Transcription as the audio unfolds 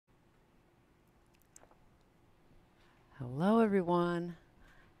Hello, everyone.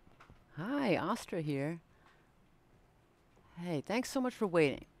 Hi, Astra here. Hey, thanks so much for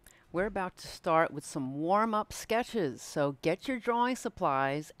waiting. We're about to start with some warm-up sketches, so get your drawing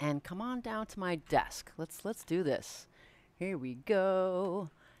supplies and come on down to my desk. Let's do this. Here we go.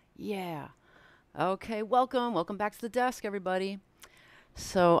 Yeah. Okay, welcome back to the desk, everybody.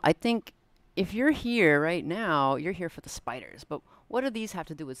 So I think if you're here right now, you're here for the spiders. But what do these have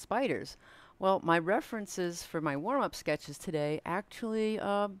to do with spiders? Well, my references for my warm-up sketches today actually,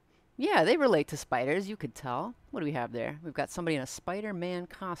 yeah, they relate to spiders. You could tell. What do we have there? We've got somebody in a Spider-Man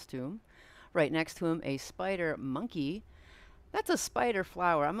costume. Right next to him, a spider monkey. That's a spider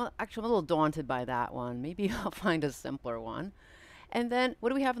flower. Actually, I'm a little daunted by that one. Maybe I'll find a simpler one. And then, what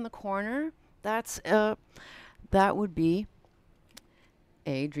do we have in the corner? That would be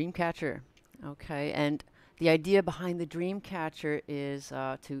a dream catcher. Okay, and the idea behind the dream catcher is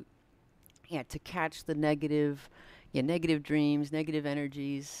to catch the negative dreams, negative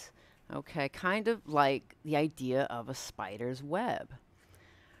energies. Okay, kind of like the idea of a spider's web.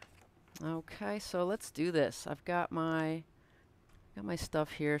 Okay, so let's do this. I've got my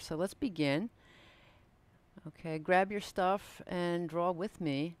stuff here, so let's begin. Okay, grab your stuff and draw with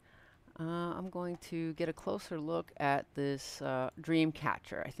me. I'm going to get a closer look at this dream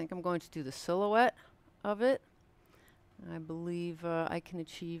catcher. I think I'm going to do the silhouette of it. I believe I can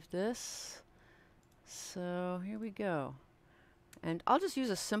achieve this. So here we go. And I'll just use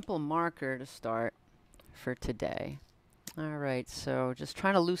a simple marker to start for today. All right, so just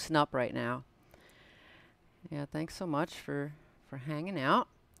trying to loosen up right now. Yeah, thanks so much for hanging out.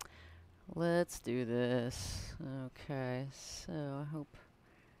 Let's do this. Okay, so I hope.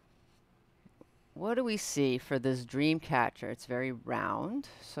 What do we see for this dream catcher? It's very round.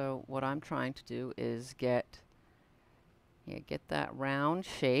 So what I'm trying to do is get that round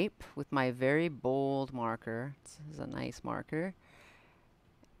shape with my very bold marker. This is a nice marker.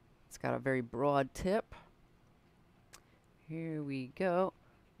 It's got a very broad tip. Here we go.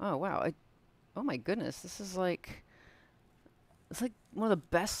 Oh wow. Oh my goodness. It's like one of the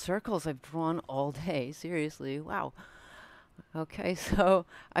best circles I've drawn all day. Seriously. Wow. Okay, so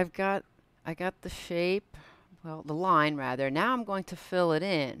I got the shape, well, the line rather. Now I'm going to fill it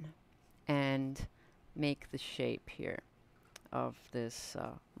in and make the shape here of this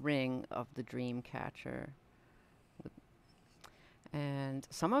ring of the dream catcher. And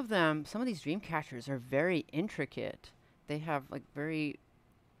some of these dream catchers are very intricate. They have like very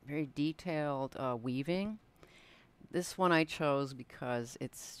detailed weaving. This one I chose because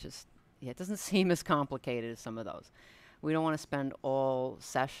it's just, yeah, it doesn't seem as complicated as some of those. We don't want to spend all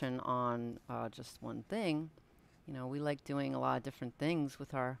session on just one thing. You know, we like doing a lot of different things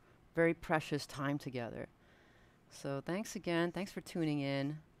with our very precious time together. So thanks again. Thanks for tuning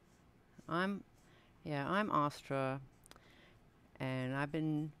in. I'm, yeah, I'm Astra, and I've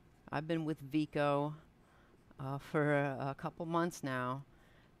been with Vico for a couple months now.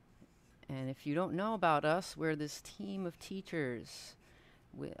 And if you don't know about us, we're this team of teachers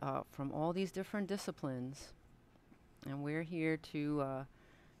from all these different disciplines, and we're here to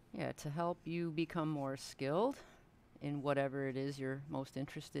help you become more skilled in whatever it is you're most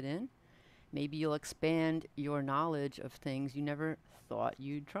interested in. Maybe you'll expand your knowledge of things you never thought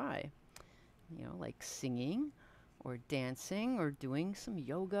you'd try. You know, like singing or dancing or doing some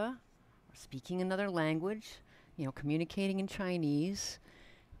yoga or speaking another language, you know, communicating in Chinese.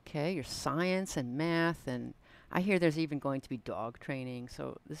 Okay, your science and math, and I hear there's even going to be dog training.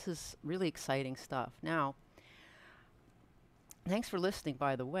 So this is really exciting stuff. Now, thanks for listening,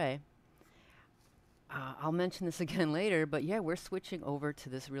 by the way. I'll mention this again later, but yeah, we're switching over to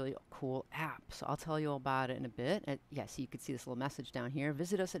this really cool app. So I'll tell you all about it in a bit. Yeah, so you can see this little message down here.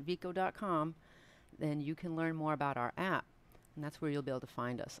 Visit us at vico.com. Then you can learn more about our app. And that's where you'll be able to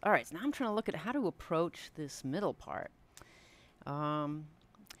find us. All right, so now I'm trying to look at how to approach this middle part.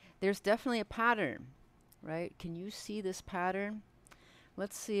 There's definitely a pattern, right? Can you see this pattern?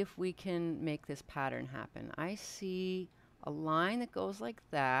 Let's see if we can make this pattern happen. I see a line that goes like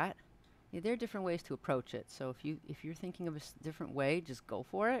that. Yeah, there are different ways to approach it. So if you're thinking of a different way, just go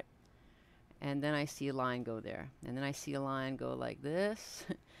for it. And then I see a line go there. And then I see a line go like this.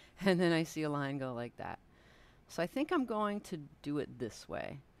 And then I see a line go like that. So I think I'm going to do it this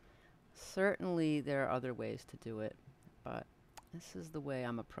way. Certainly there are other ways to do it, but this is the way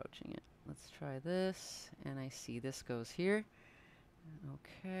I'm approaching it. Let's try this. And I see this goes here.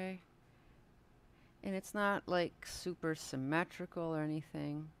 Okay. And it's not like super symmetrical or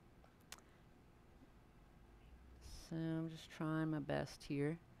anything. So I'm just trying my best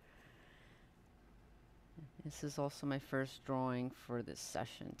here. This is also my first drawing for this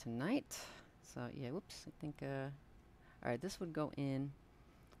session tonight. So yeah, whoops, I think All right, this would go in.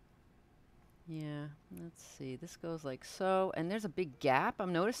 Yeah, let's see. This goes like so, and there's a big gap.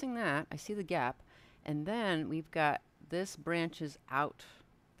 I'm noticing that. I see the gap. And then we've got this branches out.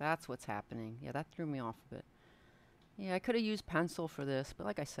 That's what's happening. Yeah, that threw me off a bit. Yeah, I could have used pencil for this, but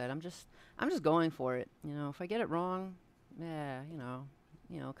like I said, I'm just going for it. You know, if I get it wrong, yeah,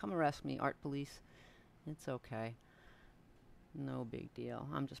 come arrest me, art police. It's okay. No big deal.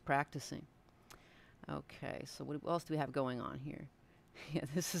 I'm just practicing. Okay, so what else do we have going on here? Yeah,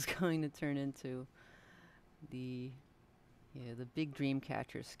 this is going to turn into the the big dream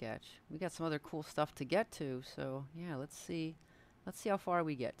catcher sketch. We got some other cool stuff to get to, so yeah, let's see how far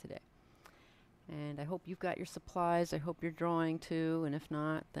we get today. And I hope you've got your supplies. I hope you're drawing too, and if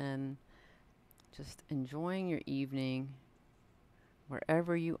not, then just enjoying your evening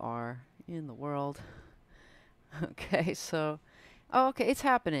wherever you are in the world. Okay, so oh, okay, it's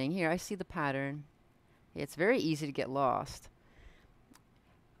happening. Here, I see the pattern. It's very easy to get lost.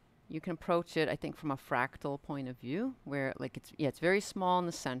 You can approach it, I think, from a fractal point of view, where like it's very small in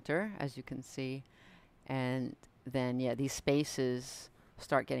the center, as you can see, and then these spaces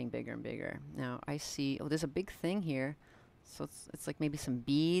start getting bigger and bigger. Now I see, oh, there's a big thing here, so it's like maybe some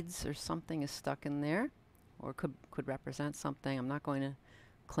beads or something is stuck in there, or could represent something. I'm not going to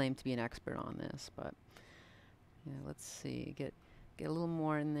claim to be an expert on this, but yeah, let's see, get a little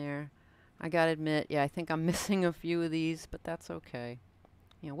more in there. I gotta admit, I think I'm missing a few of these, but that's okay.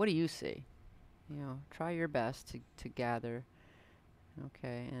 What do you see? Try your best to gather.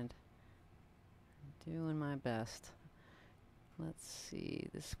 Okay, and doing my best. Let's see,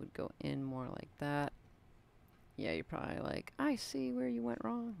 this would go in more like that. Yeah, you're probably like, I see where you went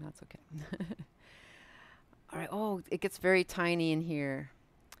wrong. That's okay. All right, oh, it gets very tiny in here.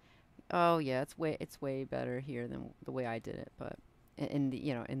 Oh yeah, it's way better here than the way I did it, but in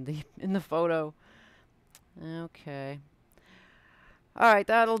the in the photo. Okay. All right,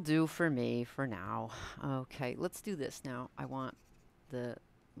 that'll do for me for now. Okay, let's do this now. I want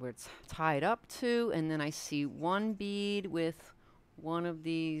where it's tied up to, and then I see one bead with one of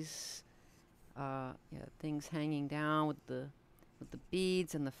these things hanging down with the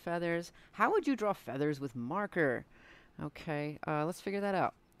beads and the feathers. How would you draw feathers with marker? Okay, let's figure that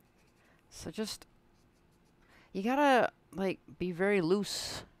out. So you gotta like be very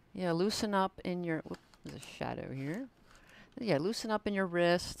loose. Yeah, loosen up in your. Whoop, there's a shadow here. Yeah, loosen up in your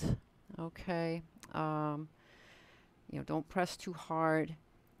wrist. Okay. Don't press too hard.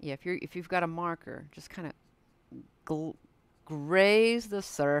 Yeah, if you've got a marker, just kind of graze the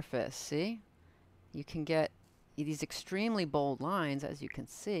surface. See? You can get these extremely bold lines, as you can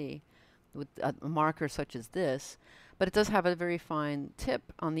see, with a marker such as this, but it does have a very fine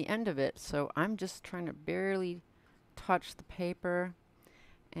tip on the end of it, so I'm just trying to barely touch the paper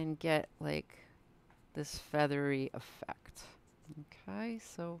and get like this feathery effect. Okay,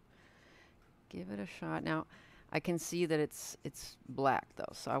 so give it a shot. Now I can see that it's black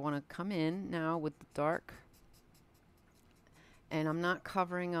though, so I want to come in now with the dark, and I'm not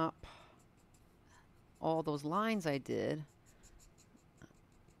covering up all those lines I did.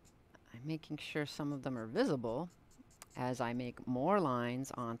 I'm making sure some of them are visible as I make more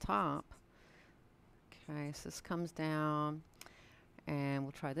lines on top. Okay, so this comes down, and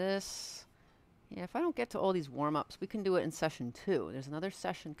we'll try this. Yeah, if I don't get to all these warm-ups, we can do it in session 2. There's another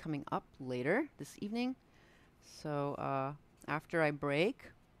session coming up later this evening. So after I break,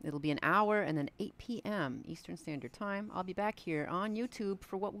 it'll be an hour, and then 8 p.m. Eastern Standard Time, I'll be back here on YouTube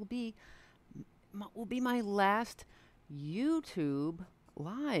for what will be my last YouTube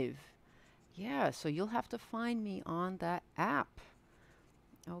live. Yeah, so you'll have to find me on that app.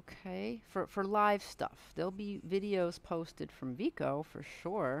 Okay, for live stuff. There'll be videos posted from Vico for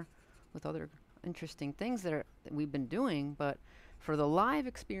sure, with other interesting things that we've been doing, but for the live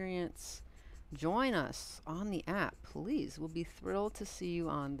experience, join us on the app, please. We'll be thrilled to see you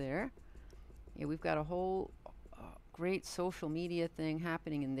on there. Yeah, we've got a whole great social media thing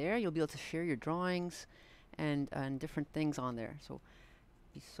happening in there. You'll be able to share your drawings and different things on there, so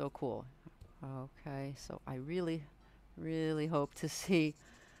it'll be so cool. Okay, so I really hope to see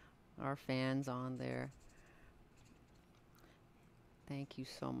our fans on there. Thank you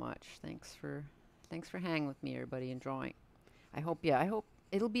so much. Thanks for hanging with me, everybody, and drawing. I hope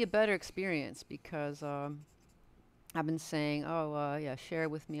it'll be a better experience, because I've been saying, share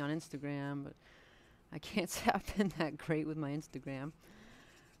with me on Instagram, but I can't say I've been that great with my Instagram.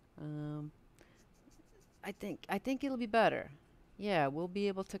 I think it'll be better. Yeah, we'll be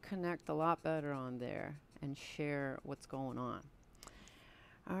able to connect a lot better on there and share what's going on.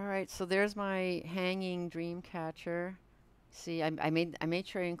 All right, so there's my hanging dream catcher. See, I made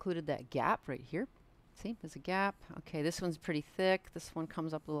sure I included that gap right here. See, there's a gap. Okay, this one's pretty thick. This one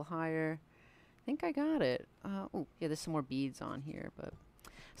comes up a little higher. I think I got it. Oh, yeah, there's some more beads on here, but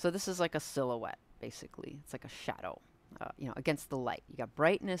so this is like a silhouette, basically. It's like a shadow, against the light. You got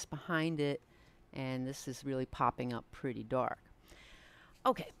brightness behind it, and this is really popping up pretty dark.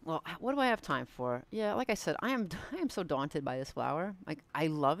 Okay, well, what do I have time for? Yeah, like I said, I am so daunted by this flower. Like, I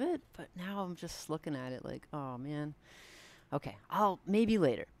love it, but now I'm just looking at it like, oh man. Okay, I'll maybe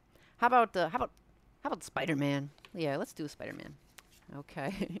later. How about Spider-Man? Yeah, let's do Spider-Man.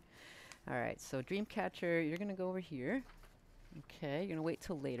 Okay. All right, so Dreamcatcher, you're gonna go over here. Okay, you're gonna wait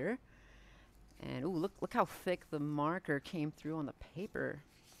till later. And ooh, look how thick the marker came through on the paper.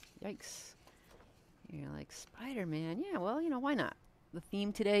 Yikes. You're like, Spider-Man? Yeah, well, why not? The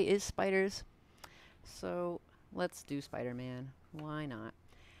theme today is spiders. So let's do Spider-Man. Why not?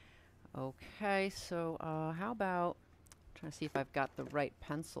 Okay, so how about trying to see if I've got the right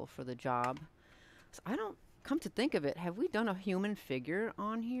pencil for the job. So I don't come to think of it. Have we done a human figure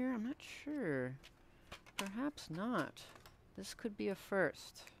on here? I'm not sure. Perhaps not. This could be a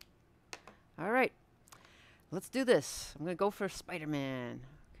first. All right, let's do this. I'm gonna go for Spider-Man.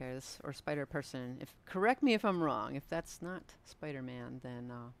 Okay, or Spider-Person. Correct me if I'm wrong. If that's not Spider-Man,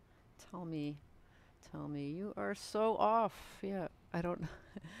 then tell me. Tell me. You are so off. Yeah, I don't.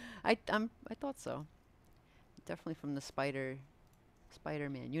 I thought so. Definitely from the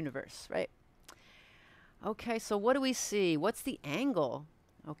Spider-Man universe, right? Okay, so what do we see? What's the angle?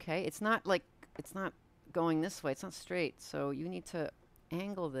 Okay, it's not going this way. It's not straight. So you need to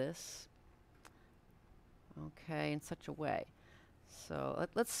angle this. Okay, in such a way. So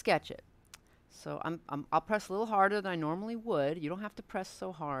let's sketch it. So I'll press a little harder than I normally would. You don't have to press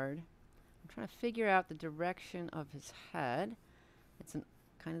so hard. I'm trying to figure out the direction of his head. It's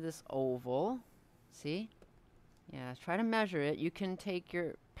kind of this oval. See? Yeah, try to measure it. You can take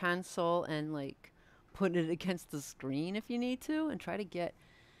your pencil and put it against the screen if you need to, and try to get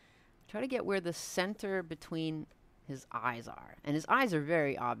where the center between his eyes are. And his eyes are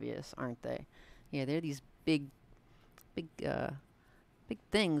very obvious, aren't they? Yeah, they're these big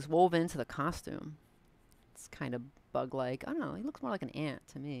things woven into the costume. It's kind of bug-like. I don't know. He looks more like an ant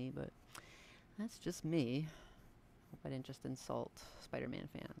to me, but that's just me. Hope I didn't just insult Spider-Man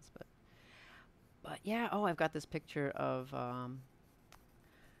fans, but yeah. Oh, I've got this picture of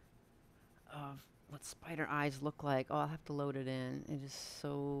what spider eyes look like. Oh, I'll have to load it in. It is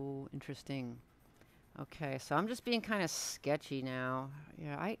so interesting. Okay, so I'm just being kind of sketchy now.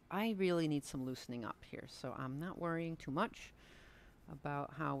 Yeah, I really need some loosening up here, so I'm not worrying too much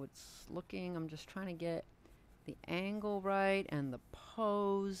about how it's looking. I'm just trying to get the angle right and the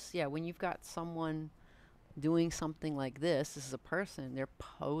pose. Yeah, when you've got someone doing something like this is a person, they're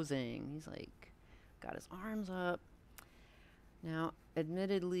posing. He's got his arms up. Now,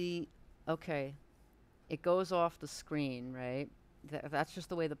 admittedly, okay, it goes off the screen, right? That's just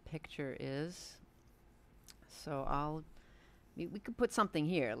the way the picture is. So we could put something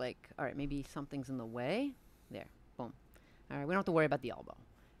here, all right, maybe something's in the way. There, boom. All right, we don't have to worry about the elbow.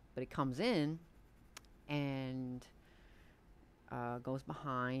 But it comes in and goes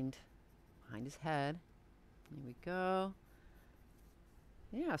behind his head. Here we go.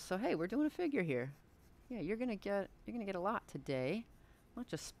 Yeah, so hey, we're doing a figure here. Yeah, you're gonna get a lot today. Not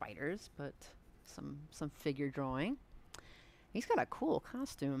just spiders, but some figure drawing. He's got a cool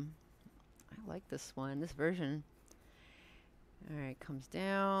costume. I like this one, this version. All right, comes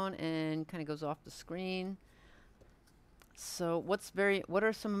down and kind of goes off the screen. So what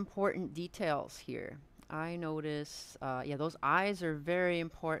are some important details here? I notice, yeah, those eyes are very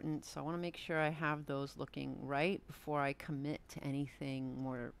important. So I want to make sure I have those looking right before I commit to anything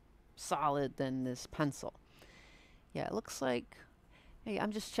more solid than this pencil. Yeah, it looks like, hey,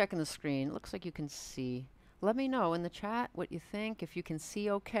 I'm just checking the screen. It looks like you can see. Let me know in the chat what you think. If you can see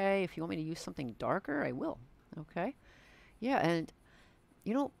okay, if you want me to use something darker, I will. Okay? Yeah, and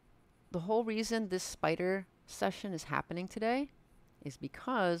the whole reason this spider session is happening today is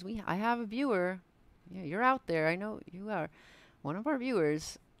because I have a viewer. Yeah, you're out there. I know you are. One of our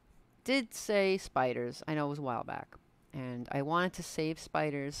viewers did say spiders. I know it was a while back. And I wanted to save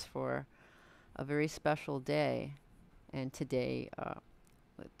spiders for a very special day. And today,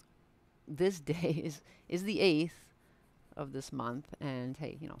 this day is the 8th of this month. And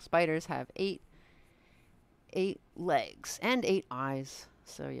hey, spiders have eight legs and 8 eyes.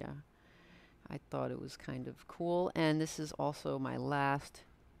 So yeah, I thought it was kind of cool. And this is also my last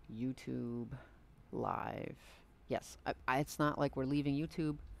YouTube live. Yes, it's not like we're leaving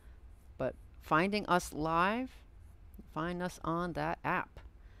YouTube, but finding us live, find us on that app.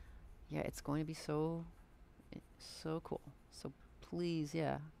 Yeah, it's going to be so cool. So please,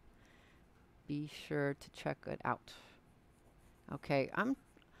 yeah, be sure to check it out. Okay,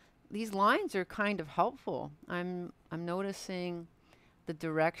 these lines are kind of helpful. I'm noticing the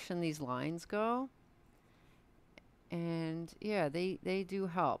direction these lines go. And yeah, they do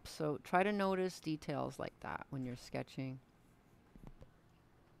help. So try to notice details like that when you're sketching.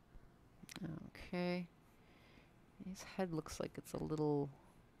 Okay. His head looks like it's a little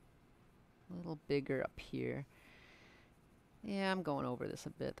bigger up here. Yeah, I'm going over this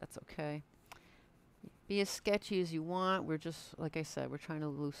a bit. That's okay. Be as sketchy as you want. We're just, like I said, we're trying to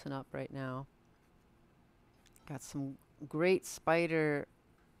loosen up right now. Got some great spider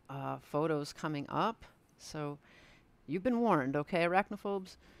photos coming up. So you've been warned, okay,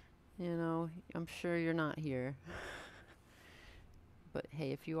 arachnophobes? You know, I'm sure you're not here. But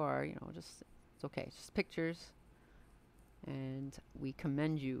hey, if you are, you know, just, it's okay. It's just pictures. And we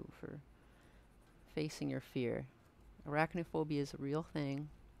commend you for facing your fear. Arachnophobia is a real thing.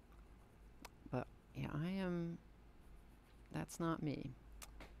 But yeah, that's not me.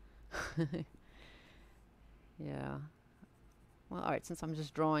 Yeah. Well, alright, since I'm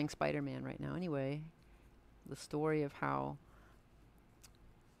just drawing Spider-Man right now anyway, the story of how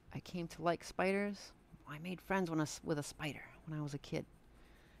I came to like spiders. I made friends with a spider when I was a kid.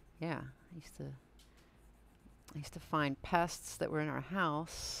 Yeah, I used to find pests that were in our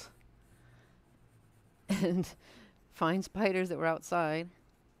house and find spiders that were outside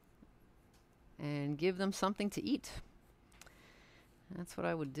and give them something to eat. That's what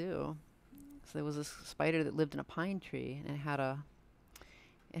I would do. So there was this spider that lived in a pine tree, and it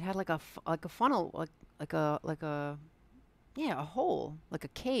had like a funnel, like a yeah, a hole, like a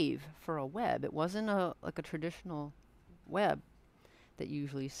cave for a web. It wasn't like a traditional web that you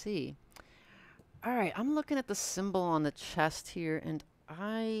usually see. All right, I'm looking at the symbol on the chest here, and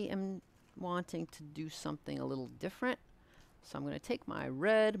I am wanting to do something a little different. So I'm going to take my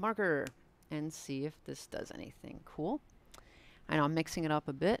red marker and see if this does anything cool. I know I'm mixing it up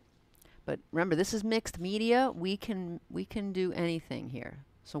a bit, but remember, this is mixed media. We can do anything here.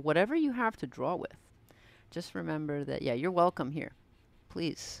 So whatever you have to draw with, just remember that, yeah, you're welcome here.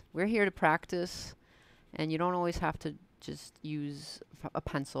 Please, we're here to practice, and you don't always have to just use a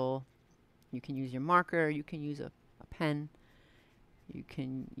pencil. You can use your marker, you can use a pen, you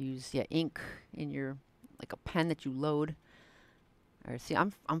can use, yeah, ink in your, like a pen that you load. All right, see,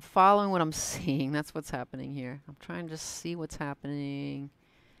 I'm following what I'm seeing. That's what's happening here. I'm trying to just see what's happening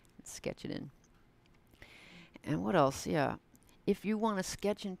and sketch it in. And what else? Yeah. If you want to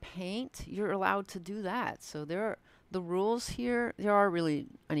sketch and paint, you're allowed to do that. So the rules here, there are really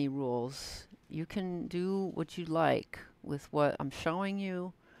any rules. You can do what you like with what I'm showing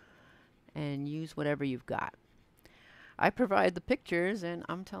you and use whatever you've got. I provide the pictures, and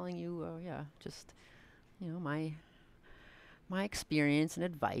I'm telling you, yeah, just, you know, my experience and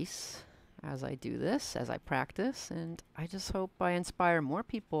advice as I do this, as I practice, and I just hope I inspire more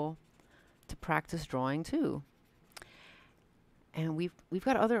people to practice drawing too. And we've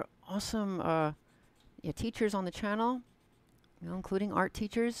got other awesome yeah, teachers on the channel, you know, including art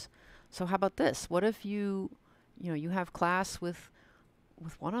teachers. So how about this? What if you have class with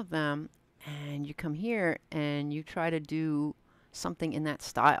one of them, and you come here and you try to do something in that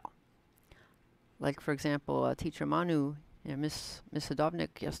style? Like, for example, teacher Manu, you know, Miss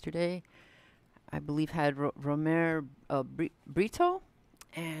Sadovnik yesterday, I believe, had Romer Brito,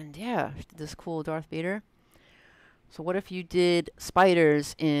 and yeah, she did this cool Darth Vader. So what if you did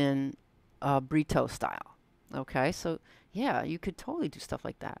spiders in Brito style? Okay, so yeah, you could totally do stuff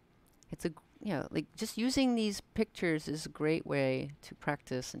like that. It's a, yeah, like just using these pictures is a great way to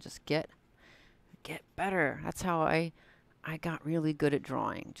practice and just get better. That's how I got really good at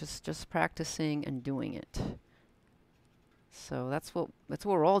drawing. Just practicing and doing it. So that's what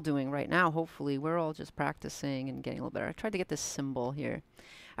we're all doing right now. Hopefully, we're all just practicing and getting a little better. I tried to get this symbol here.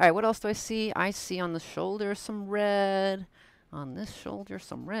 All right, what else do I see? I see on the shoulder some red. On this shoulder,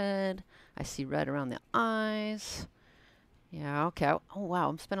 some red. I see red around the eyes. Yeah, okay. Oh, wow.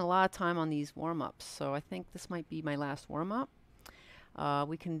 I'm spending a lot of time on these warm-ups, so I think this might be my last warm-up.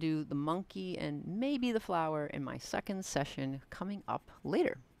 We can do the monkey and maybe the flower in my second session coming up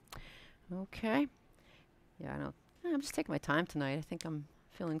later. Okay. Yeah, I know. I'm just taking my time tonight. I think I'm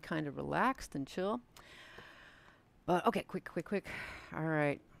feeling kind of relaxed and chill. But okay, quick. All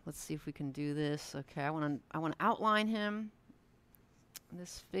right, let's see if we can do this. Okay, I want to outline him.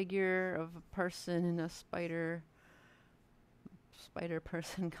 This figure of a person in a spider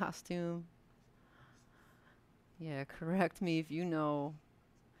person costume. Yeah, correct me if you know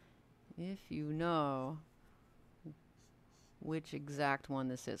which exact one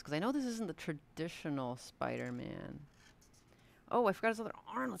this is, because I know this isn't the traditional Spider-Man. Oh, I forgot his other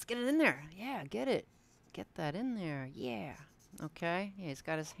arm. Let's get it in there. Yeah, get it. Get that in there. Yeah. Okay. Yeah, he's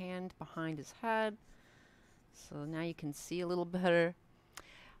got his hand behind his head. So now you can see a little better.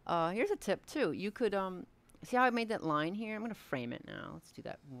 Here's a tip too. You could see how I made that line here? I'm gonna frame it now. Let's do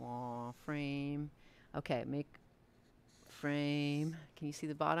that. Wall frame. Okay, make frame. Can you see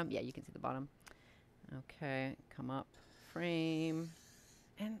the bottom? Yeah, you can see the bottom. Okay, come up. Frame.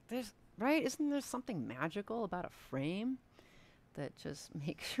 And there's right, isn't there something magical about a frame that just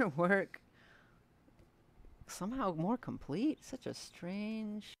makes your work somehow more complete? Such a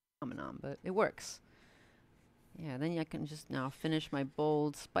strange phenomenon, but it works. Yeah, then I can just now finish my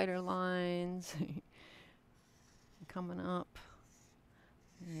bold spider lines. Coming up.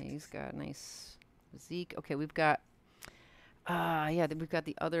 Yeah, he's got a nice physique. Okay, we've got we've got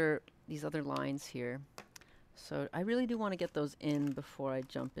these other lines here. So I really do want to get those in before I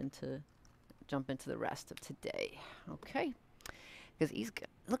jump into the rest of today. Okay. Because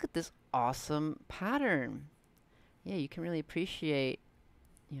look at this awesome pattern. Yeah, you can really appreciate,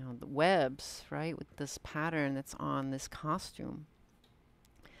 the webs, right, with this pattern that's on this costume.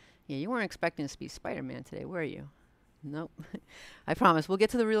 Yeah, you weren't expecting us to be Spider-Man today, were you? Nope. I promise we'll get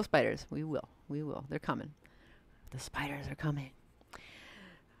to the real spiders. We will. We will. They're coming. The spiders are coming.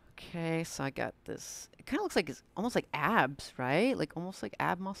 Okay, so I got this. It kind of looks like it's almost like abs, right? Like almost like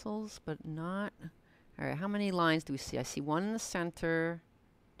ab muscles, but not. All right, how many lines do we see? I see one in the center,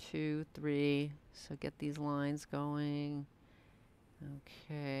 2, 3. So get these lines going.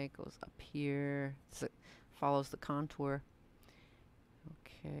 Okay, goes up here. So it follows the contour.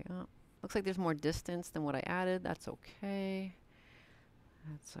 Okay, oh, looks like there's more distance than what I added. That's okay.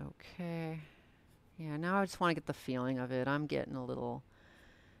 That's okay. Yeah, now I just want to get the feeling of it. I'm getting a little.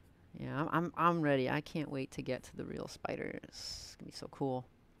 Yeah, I'm ready. I can't wait to get to the real spiders. It's gonna be so cool.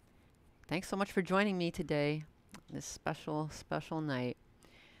 Thanks so much for joining me today, this special night.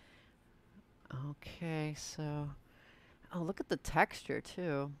 Okay, so look at the texture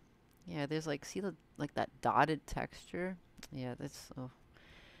too. Yeah, there's see that dotted texture. Yeah, that's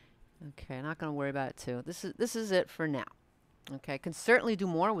okay. Not gonna worry about it too. This is it for now. Okay, can certainly do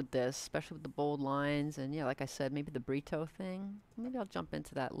more with this, especially with the bold lines and yeah, like I said, maybe the burrito thing. Maybe I'll jump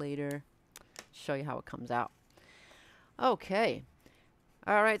into that later. Show you how it comes out. Okay.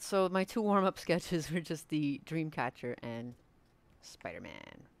 All right, so my 2 warm-up sketches were just the Dreamcatcher and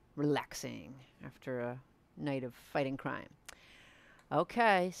Spider-Man. Relaxing after a night of fighting crime.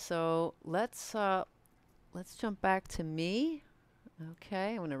 Okay, so let's jump back to me.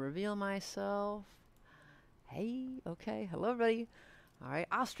 Okay, I'm going to reveal myself. Hey, okay, hello everybody. All right,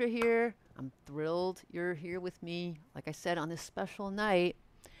 Astra here. I'm thrilled you're here with me, like I said, on this special night.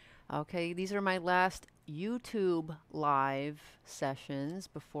 Okay, these are my last YouTube live sessions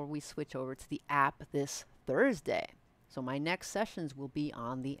before we switch over to the app this Thursday. So my next sessions will be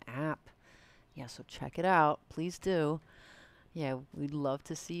on the app. Yeah, so check it out. Please do. Yeah, we'd love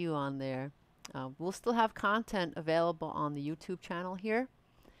to see you on there. We'll still have content available on the YouTube channel here.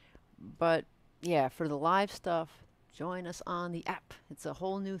 But yeah, for the live stuff, join us on the app. It's a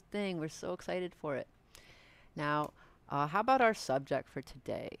whole new thing. We're so excited for it. Now, how about our subject for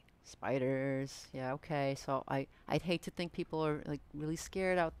today? Spiders. Yeah, okay. So I'd hate to think people are really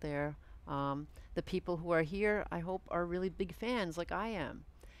scared out there. The people who are here, I hope, are really big fans like I am.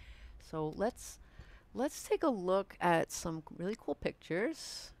 So let's take a look at some really cool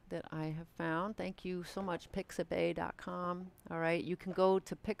pictures that I have found. Thank you so much, pixabay.com. All right, you can go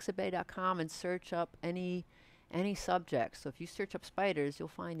to pixabay.com and search up any subject. So if you search up spiders, you'll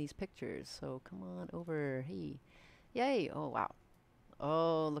find these pictures. So come on over. Hey, yay! Oh wow.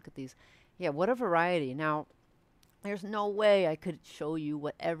 Oh, look at these. Yeah, what a variety. Now, there's no way I could show you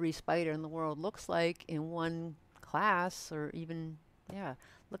what every spider in the world looks like in one class or even, yeah,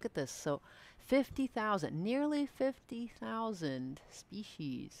 look at this. So 50,000, nearly 50,000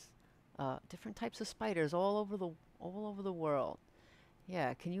 species, different types of spiders all over the world.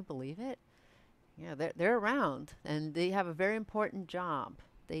 Yeah, can you believe it? Yeah, they're around and they have a very important job.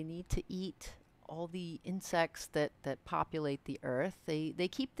 They need to eat all the insects that populate the earth. They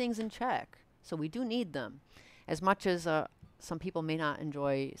keep things in check. So we do need them. As much as some people may not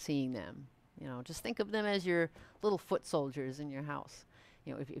enjoy seeing them. Just think of them as your little foot soldiers in your house.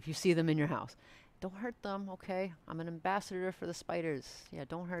 If you see them in your house. Don't hurt them, okay? I'm an ambassador for the spiders. Yeah,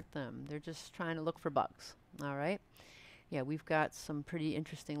 don't hurt them. They're just trying to look for bugs, all right? Yeah, we've got some pretty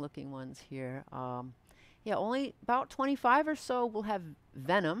interesting looking ones here. Yeah, only about 25 or so will have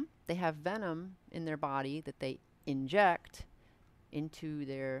venom. They have venom in their body that they inject into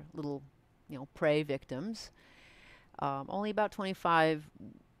their little, prey victims. Only about 25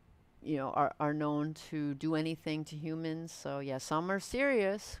 are known to do anything to humans. So yeah, some are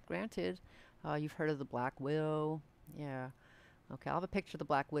serious, granted. You've heard of the black widow. Yeah. Okay, I'll have a picture of the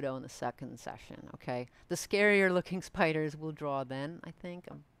black widow in the second session. Okay. The scarier looking spiders we'll draw then, I think.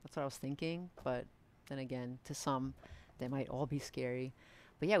 That's what I was thinking. But then again, to some, they might all be scary.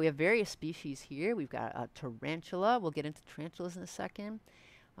 But yeah, we have various species here. We've got a tarantula. We'll get into tarantulas in a second.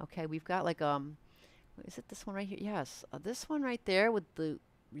 Okay, we've got like is it this one right here? Yes, this one right there with the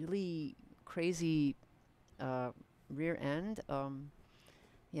really crazy uh, rear end.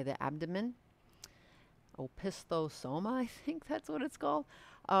 Yeah, the abdomen. Opistosoma, I think that's what it's called.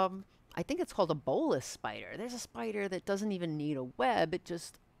 I think it's called a bolus spider. There's a spider that doesn't even need a web. It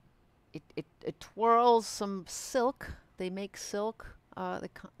just it twirls some silk. They make silk.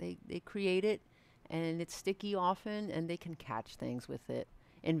 They create it, and it's sticky often, and they can catch things with it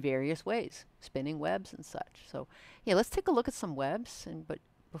in various ways, spinning webs and such. So yeah, let's take a look at some webs. But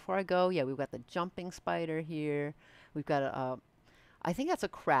before I go, yeah, we've got the jumping spider here. We've got I think that's a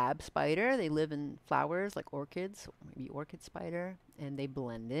crab spider. They live in flowers like orchids, maybe orchid spider, and they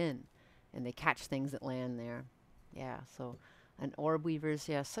blend in, and they catch things that land there. Yeah, so, and orb weavers,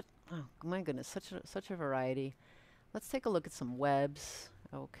 yeah, oh my goodness, such a variety. Let's take a look at some webs.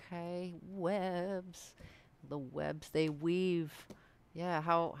 Okay, webs. The webs they weave. Yeah,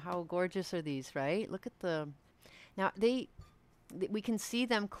 how gorgeous are these, right? Look at now we can see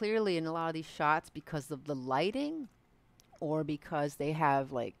them clearly in a lot of these shots because of the lighting, or because they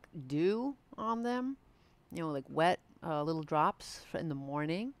have like dew on them, like wet little drops in the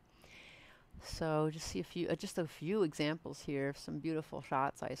morning. So just a few examples here of some beautiful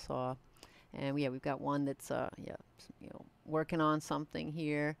shots I saw. And yeah, we've got one that's working on something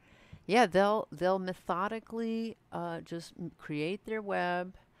here. Yeah, they'll methodically just create their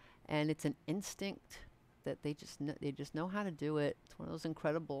web, and it's an instinct that they just know how to do it. It's one of those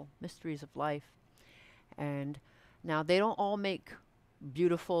incredible mysteries of life. And now they don't all make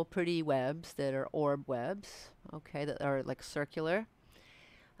beautiful, pretty webs that are orb webs. Okay, that are like circular.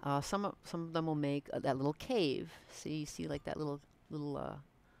 Some of them will make that little cave. See like that little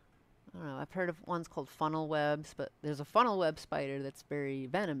I don't know. I've heard of ones called funnel webs, but there's a funnel web spider that's very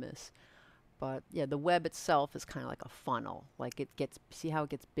venomous. But yeah, the web itself is kind of like a funnel. Like see how it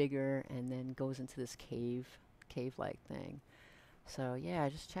gets bigger and then goes into this cave-like thing. So yeah,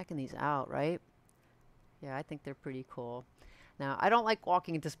 just checking these out, right? Yeah, I think they're pretty cool. Now, I don't like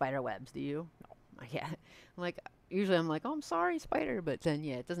walking into spider webs, do you? No. Yeah. Usually I'm like, oh, I'm sorry, spider. But then,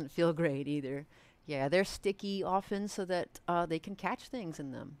 yeah, it doesn't feel great either. Yeah, they're sticky often so that they can catch things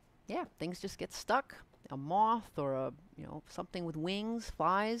in them. Yeah, things just get stuck. A moth or something with wings,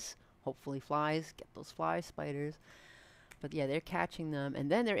 flies. Hopefully flies. Get those fly spiders. But yeah, they're catching them.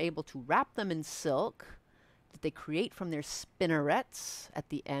 And then they're able to wrap them in silk that they create from their spinnerets at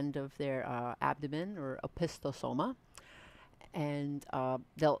the end of their abdomen, or opistosoma. And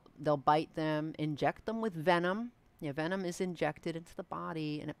they'll bite them, inject them with venom. Yeah, venom is injected into the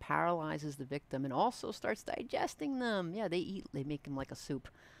body, and it paralyzes the victim and also starts digesting them. Yeah, they make them like a soup.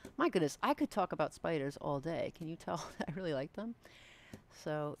 My goodness, I could talk about spiders all day. Can you tell I really like them?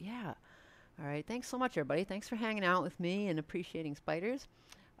 So, yeah. All right, thanks so much, everybody. Thanks for hanging out with me and appreciating spiders.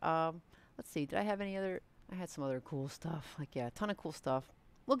 Let's see, did I have any other... I had some other cool stuff. A ton of cool stuff.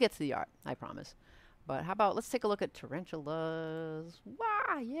 We'll get to the art, I promise. But how about, let's take a look at tarantulas.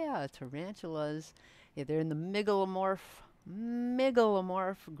 Wow, yeah, tarantulas. Yeah, they're in the megalomorph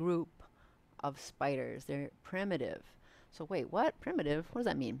group of spiders. They're primitive. So wait, what? Primitive? What does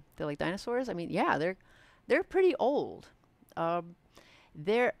that mean? They're like dinosaurs? I mean, yeah, they're pretty old. The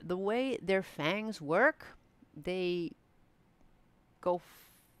way their fangs work, they go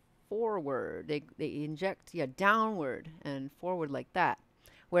forward. They inject, downward and forward like that.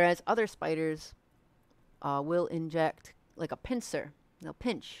 Whereas other spiders will inject like a pincer. They'll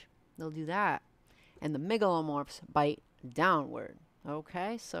pinch. They'll do that. And the megalomorphs bite downward.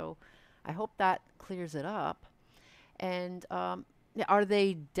 Okay, so I hope that clears it up. And are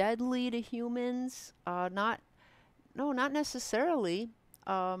they deadly to humans? No, not necessarily.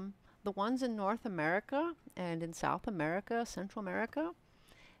 The ones in North America and in South America, Central America,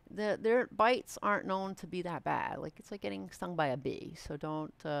 their bites aren't known to be that bad. Like, it's like getting stung by a bee. So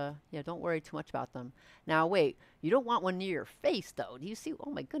don't worry too much about them. Now, wait, you don't want one near your face, though. Do you see? Oh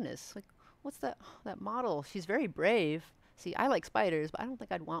my goodness! Like, what's that? Oh, that model. She's very brave. See, I like spiders, but I don't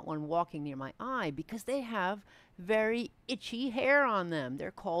think I'd want one walking near my eye because they have very itchy hair on them.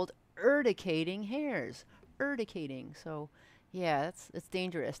 They're called urticating hairs. Urticating. So, yeah, it's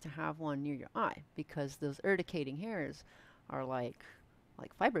dangerous to have one near your eye because those urticating hairs are like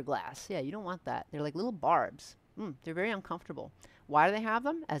fiberglass. Yeah, you don't want that. They're like little barbs. They're very uncomfortable. Why do they have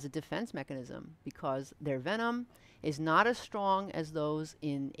them? As a defense mechanism, because their venom is not as strong as those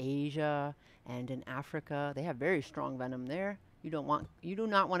in Asia and in Africa. They have very strong venom there. You do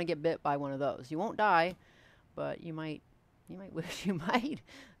not want to get bit by one of those. You won't die, but you might wish you might,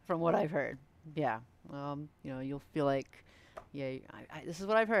 from what I've heard. Yeah. You'll feel like, yeah, this is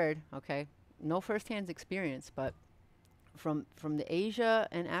what I've heard. Okay, no firsthand experience, but from the Asia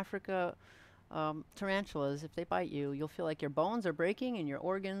and Africa tarantulas, if they bite you, you'll feel like your bones are breaking and your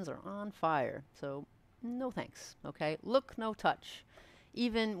organs are on fire. So, no thanks. Okay, look, no touch,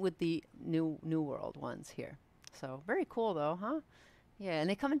 even with the New World ones here. So very cool though, huh? Yeah, and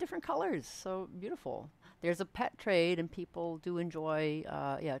they come in different colors. So beautiful. There's a pet trade, and people do enjoy,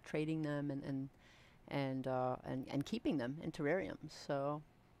 yeah, trading them and keeping them in terrariums. So,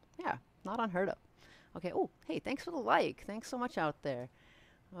 yeah, not unheard of. Okay. Oh, hey, thanks for the like. Thanks so much out there.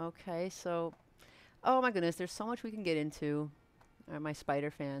 Okay, so, oh my goodness, there's so much we can get into. My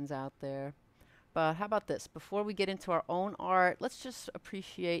spider fans out there. But how about this? Before we get into our own art, let's just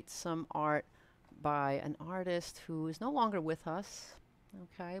appreciate some art by an artist who is no longer with us.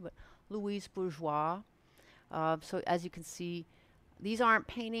 Okay, but Louise Bourgeois. So as you can see, these aren't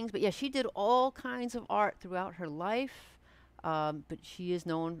paintings, but yeah, she did all kinds of art throughout her life. But she is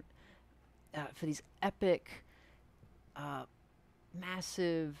known for these epic,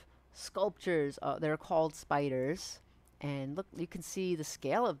 massive sculptures. They're called spiders. And look, you can see the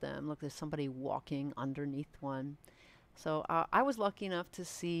scale of them. Look, there's somebody walking underneath one. So I was lucky enough to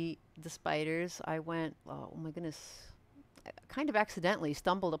see the spiders. I went, oh my goodness, kind of accidentally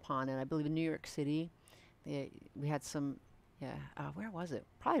stumbled upon it, I believe in New York City. We had some, yeah, where was it?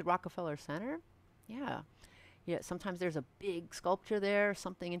 Probably Rockefeller Center. Yeah. Yeah, sometimes there's a big sculpture there,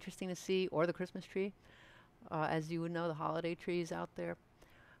 something interesting to see, or the Christmas tree. As you would know, the holiday trees out there.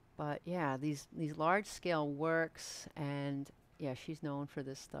 But yeah, these large scale works, and yeah, she's known for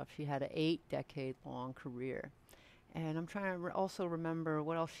this stuff. She had an 8-decade-long career. And I'm trying to also remember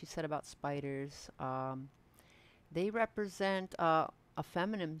what else she said about spiders. They represent a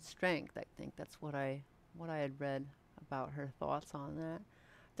feminine strength. I think that's what I had read about her thoughts on that.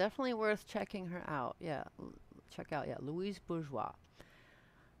 Definitely worth checking her out. Yeah, check out, yeah, Louise Bourgeois.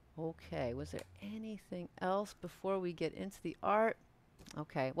 Okay, was there anything else before we get into the art?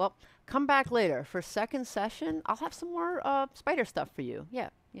 Okay, well, come back later for second session. I'll have some more spider stuff for you. Yeah,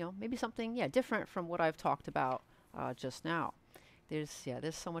 maybe something, yeah, different from what I've talked about just now. There's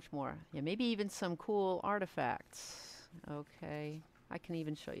so much more. Yeah, maybe even some cool artifacts. Okay, I can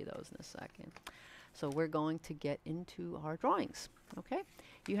even show you those in a second. So we're going to get into our drawings. Okay,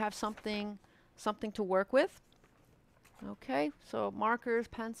 you have something to work with. Okay, so markers,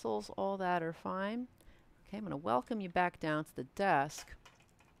 pencils, all that are fine. Okay, I'm going to welcome you back down to the desk.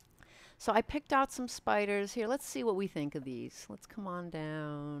 So I picked out some spiders here. Let's see what we think of these. Let's come on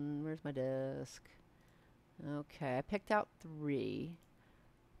down. Where's my desk? Okay, I picked out 3.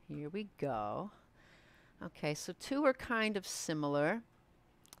 Here we go. Okay, so 2 are kind of similar.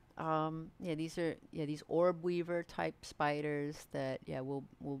 Yeah, these orb weaver type spiders that, yeah,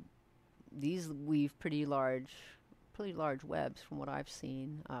 these weave pretty large webs from what I've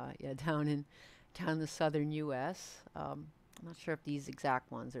seen. Yeah, down in the southern U.S. I'm not sure if these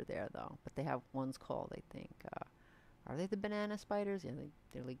exact ones are there though, but they have ones called, I think, are they the banana spiders? Yeah,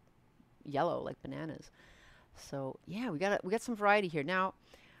 they're like yellow like bananas. So yeah, we got some variety here. Now,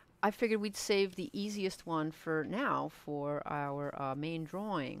 I figured we'd save the easiest one for now for our main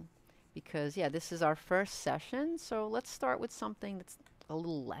drawing, because yeah, this is our first session. So let's start with something that's a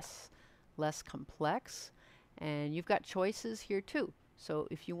little less complex, and you've got choices here too. So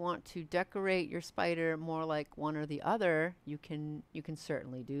if you want to decorate your spider more like one or the other, you can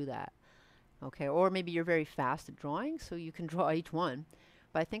certainly do that. Okay, or maybe you're very fast at drawing, so you can draw each one.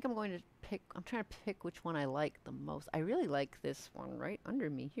 But I think I'm trying to pick which one I like the most. I really like this one right under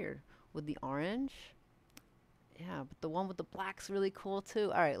me here with the orange. Yeah, but the one with the black's really cool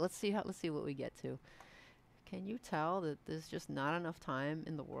too. All right, let's see what we get to. Can you tell that there's just not enough time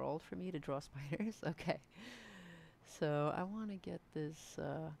in the world for me to draw spiders? Okay. So I want to get this,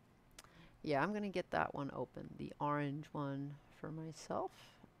 yeah, I'm going to get that one open, the orange one for myself.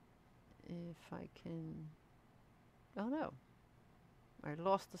 If I can, oh no, I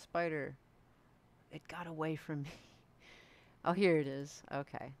lost the spider. It got away from me. Oh, here it is.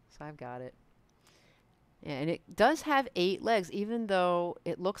 Okay, so I've got it. Yeah, and it does have 8 legs, even though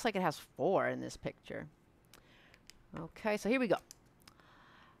it looks like it has 4 in this picture. Okay, so here we go.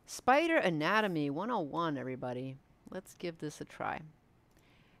 Spider Anatomy 101, everybody. Let's give this a try.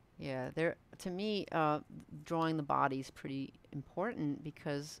 Yeah, to me, drawing the body is pretty important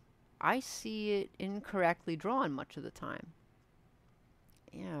because I see it incorrectly drawn much of the time.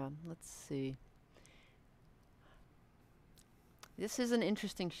 Yeah, let's see. This is an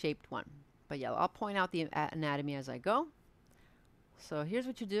interesting shaped one. But yeah, I'll point out the anatomy as I go. So here's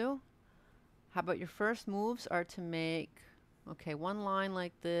what you do. How about your first moves are to make, okay, one line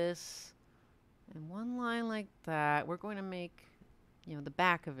like this and one line like that. We're going to make, the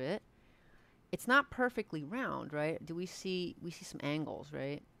back of it. It's not perfectly round, right? We see some angles,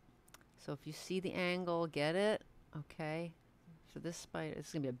 right? So if you see the angle, get it? Okay. So this spider, this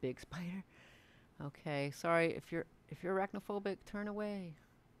is gonna be a big spider. Okay, sorry if you're arachnophobic, turn away.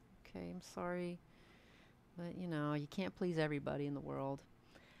 Okay, I'm sorry. But you can't please everybody in the world.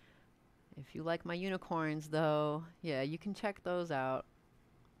 If you like my unicorns though, yeah, you can check those out.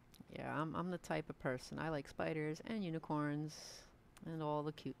 Yeah, I'm the type of person. I like spiders and unicorns and all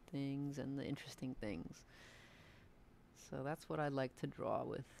the cute things and the interesting things. So that's what I like to draw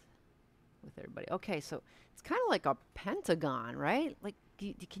with everybody. Okay, so it's kind of like a pentagon, right? Like,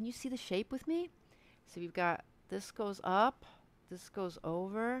 can you see the shape with me? So we've got this goes up, this goes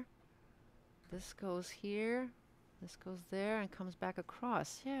over, this goes here, this goes there, and comes back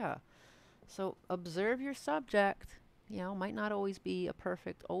across. Yeah. So observe your subject. Might not always be a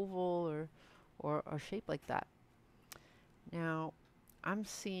perfect oval or shape like that. Now, I'm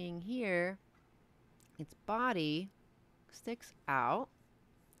seeing here its body sticks out.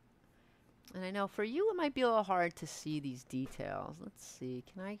 And I know for you it might be a little hard to see these details. Let's see.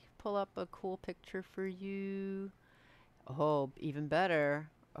 Can I pull up a cool picture for you? Oh, even better.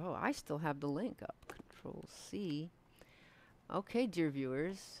 Oh, I still have the link up. Control C. Okay, dear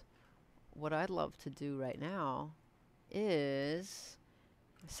viewers, what I'd love to do right now is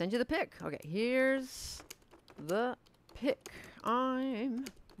send you the pic. Okay, here's the pic I'm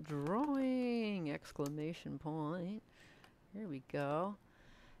drawing! Exclamation point. Here we go.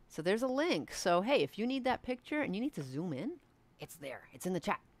 So there's a link. So hey, if you need that picture and you need to zoom in, it's there. It's in the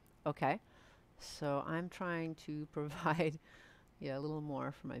chat. Okay. So I'm trying to provide a little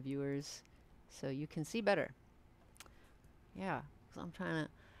more for my viewers so you can see better. Yeah. So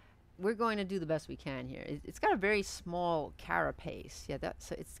we're going to do the best we can here. It's got a very small carapace. Yeah,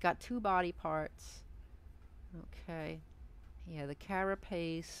 so it's got two body parts. Okay. Yeah, the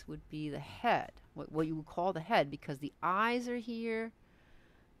carapace would be the head. What you would call the head, because the eyes are here.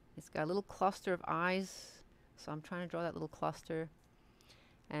 It's got a little cluster of eyes, so I'm trying to draw that little cluster.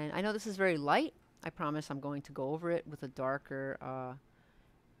 And I know this is very light. I promise I'm going to go over it with a darker,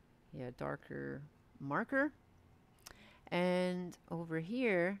 darker marker. And over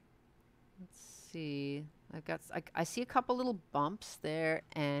here, let's see. I see a couple little bumps there,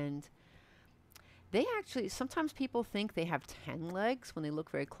 and they actually, sometimes people think they have 10 legs when they look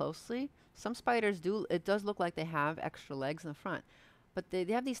very closely. Some spiders do. It does look like they have extra legs in the front. But they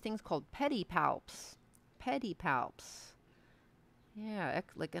have these things called pedipalps. Pedipalps. Yeah,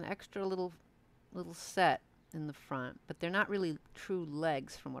 like an extra little set in the front. But they're not really true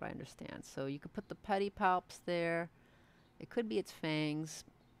legs from what I understand. So you could put the pedipalps there. It could be its fangs.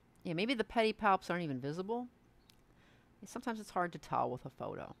 Yeah, maybe the pedipalps aren't even visible. Sometimes it's hard to tell with a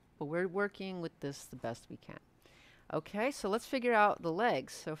photo. But we're working with this the best we can. Okay, so let's figure out the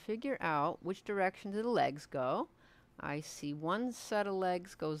legs. So figure out which direction do the legs go. I see one set of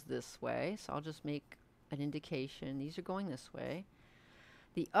legs goes this way, so I'll just make an indication. These are going this way.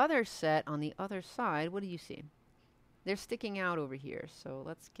 The other set on the other side, what do you see? They're sticking out over here, so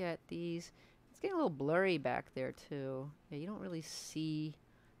let's get these. It's getting a little blurry back there too. Yeah, you don't really see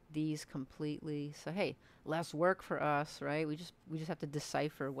these completely. So hey, less work for us, right? We just have to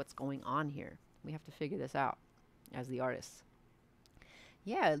decipher what's going on here. We have to figure this out as the artists.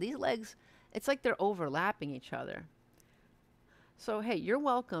 Yeah, these legs, it's like they're overlapping each other. So hey, you're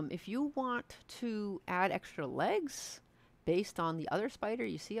welcome. If you want to add extra legs based on the other spider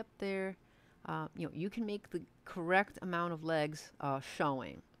you see up there, you can make the correct amount of legs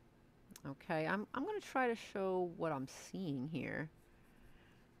showing. Okay, I'm going to try to show what I'm seeing here.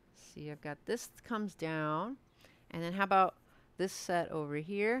 See, I've got this comes down, and then how about this set over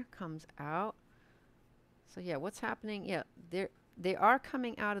here comes out. So yeah, what's happening? Yeah, they are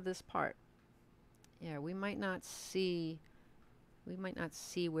coming out of this part. Yeah, we might not see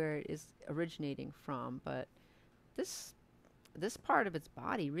where it is originating from, but this part of its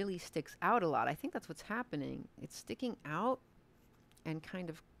body really sticks out a lot. I think that's what's happening. It's sticking out and kind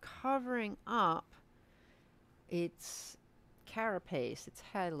of covering up its carapace, its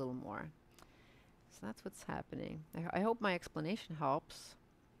head a little more. So that's what's happening. I hope my explanation helps.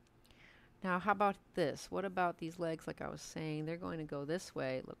 Now, how about this? What about these legs? Like I was saying, they're going to go this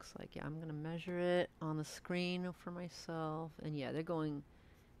way, it looks like. Yeah, I'm going to measure it on the screen for myself. And yeah, they're going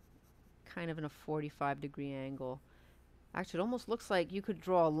kind of in a 45-degree angle. Actually, it almost looks like you could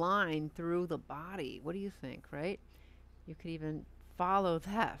draw a line through the body. What do you think, right? You could even follow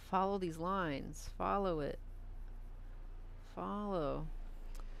that. Follow these lines. Follow it. Follow.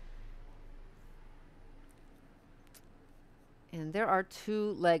 And there are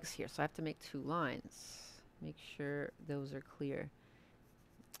two legs here, so I have to make two lines. Make sure those are clear.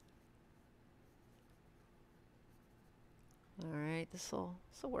 All right, this'll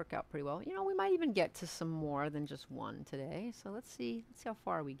work out pretty well. You know, we might even get to some more than just one today. So let's see how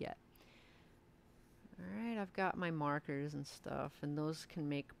far we get. All right, I've got my markers and stuff, and those can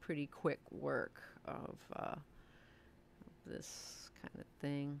make pretty quick work of this kind of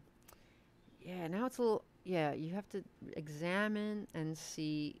thing. Yeah, now it's a little, yeah, you have to examine and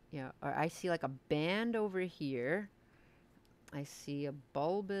see, yeah, I see like a band over here. I see a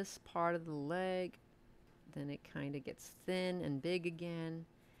bulbous part of the leg. Then it kind of gets thin and big again.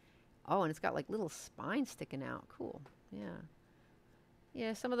 Oh, and it's got like little spines sticking out. Cool. Yeah.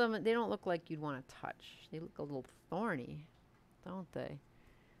 Yeah, some of them, they don't look like you'd want to touch. They look a little thorny, don't they?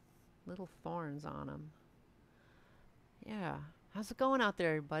 Little thorns on them. Yeah. How's it going out there,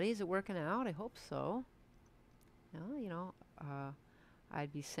 everybody? Is it working out? I hope so. Well,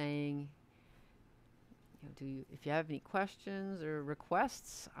 I'd be saying, if you have any questions or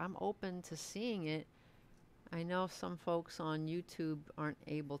requests, I'm open to seeing it. I know some folks on YouTube aren't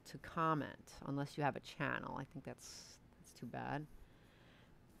able to comment unless you have a channel. I think that's too bad.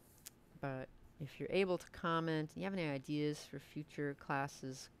 But if you're able to comment and you have any ideas for future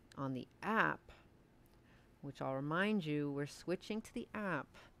classes on the app, which I'll remind you, we're switching to the app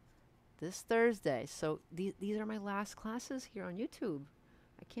this Thursday. So these are my last classes here on YouTube.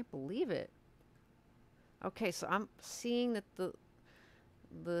 I can't believe it. Okay, so I'm seeing that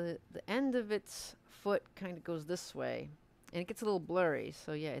the end of its foot kind of goes this way, and it gets a little blurry.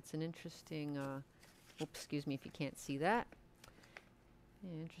 So yeah, it's an interesting, oops, excuse me if you can't see that.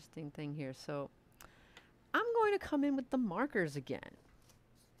 Yeah, interesting thing here. So I'm going to come in with the markers again.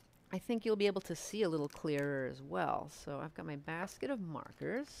 I think you'll be able to see a little clearer as well. So I've got my basket of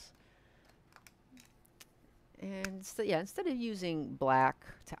markers. And yeah, instead of using black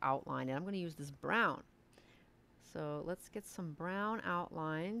to outline it, I'm going to use this brown. So let's get some brown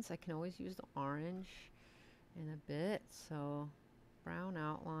outlines. I can always use the orange in a bit. So brown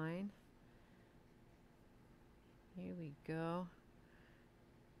outline. Here we go.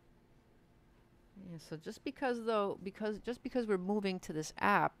 Yeah, so just because we're moving to this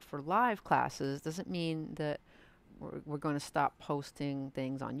app for live classes doesn't mean that we're going to stop posting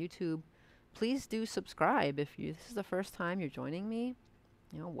things on YouTube. Please do subscribe if this is the first time you're joining me.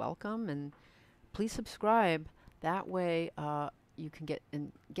 Welcome, and please subscribe. That way you can get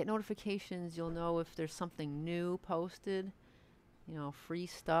notifications. You'll know if there's something new posted, free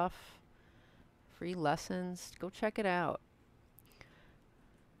stuff, free lessons. Go check it out.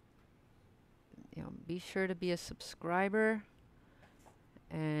 Be sure to be a subscriber,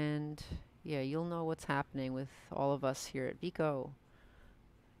 and yeah, you'll know what's happening with all of us here at Vico.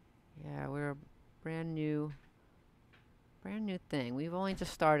 Yeah, we're a brand new thing. We've only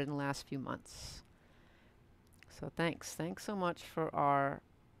just started in the last few months. So thanks so much for our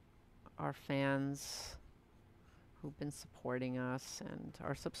fans who've been supporting us, and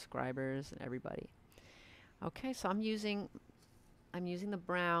our subscribers and everybody. Okay, so I'm using the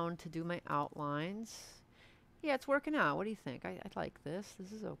brown to do my outlines. Yeah, it's working out. What do you think? I like this.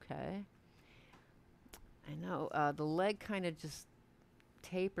 This is okay. I know the leg kind of just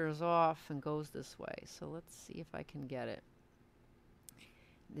tapers off and goes this way. So let's see if I can get it.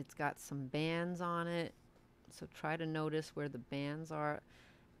 It's got some bands on it. So try to notice where the bands are.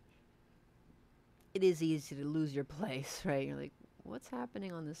 It is easy to lose your place, right? You're like, what's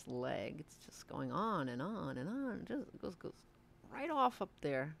happening on this leg? It's just going on and on and on. It just goes right off up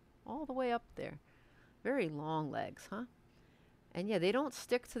there, all the way up there. Very long legs, huh? And yeah, they don't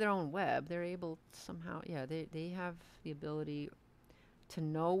stick to their own web. They're able somehow, yeah, they have the ability to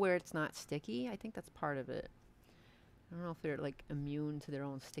know where it's not sticky. I think that's part of it. I don't know if they're like immune to their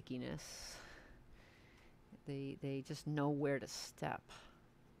own stickiness. They just know where to step.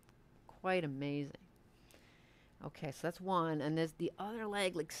 Quite amazing. Okay, so that's one, and there's the other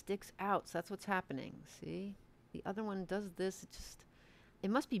leg like sticks out, so that's what's happening. See? The other one does this. It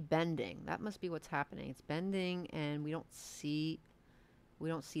must be bending. That must be what's happening. It's bending, and we don't see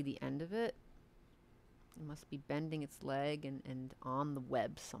the end of it. It must be bending its leg and on the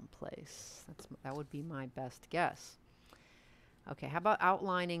web someplace. That would be my best guess. Okay, how about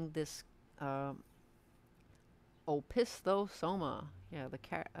outlining this opistosoma? Yeah,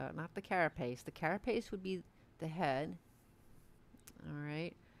 not the carapace. The carapace would be the head. All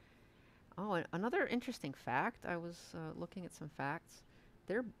right. Oh, and another interesting fact. I was looking at some facts.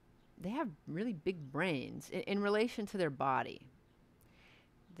 They're they have really big brains in relation to their body.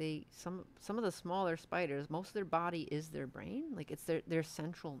 They some of the smaller spiders, most of their body is their brain. Like it's their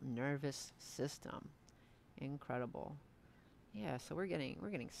central nervous system. Incredible. Yeah, so we're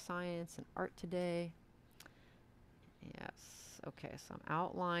getting science and art today. Yes. Okay, so I'm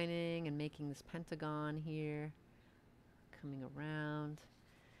outlining and making this pentagon here, coming around.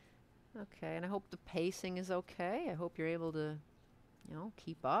 Okay, and I hope the pacing is okay. I hope you're able to,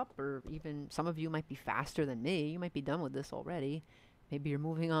 keep up, or even some of you might be faster than me. You might be done with this already. Maybe you're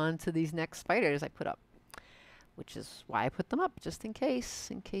moving on to these next spiders I put up, which is why I put them up, just in case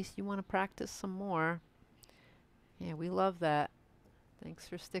you want to practice some more. Yeah, we love that. Thanks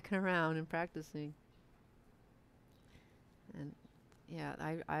for sticking around and practicing. And yeah,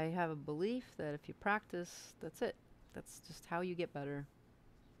 I have a belief that if you practice, that's it. That's just how you get better,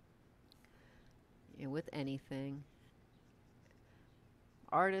 with anything.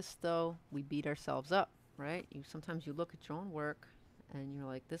 Artists, though, we beat ourselves up, right? Sometimes you look at your own work and you're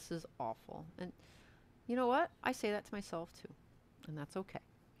like, this is awful. And you know what? I say that to myself too. And that's okay.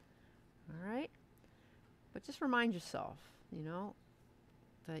 All right? But just remind yourself,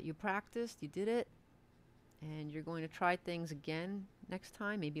 that you practiced, you did it, and you're going to try things again next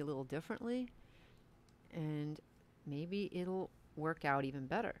time, maybe a little differently, and maybe it'll work out even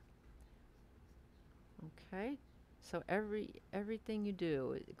better. Okay? So everything you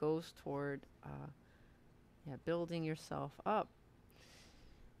do, it goes toward building yourself up.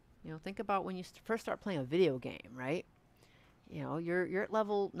 Think about when you first start playing a video game, right? You're at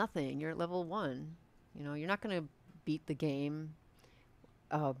level nothing. You're at level 1. You're not going to beat the game,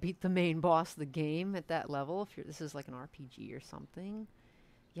 beat the main boss of the game at that level. If this is like an RPG or something,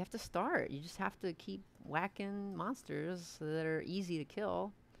 you have to start. You just have to keep whacking monsters that are easy to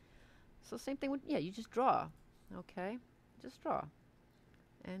kill. So same thing with you just draw, okay? Just draw.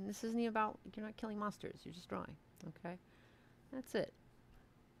 And this isn't even about, you're not killing monsters. You're just drawing, okay? That's it.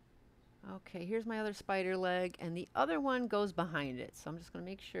 Okay, here's my other spider leg, and the other one goes behind it. So I'm just going to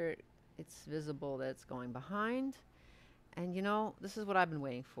make sure it's visible that it's going behind. And this is what I've been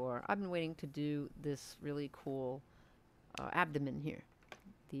waiting for. I've been waiting to do this really cool abdomen here.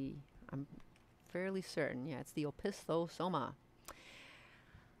 I'm fairly certain, it's the opistosoma.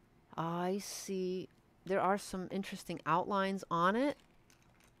 I see there are some interesting outlines on it.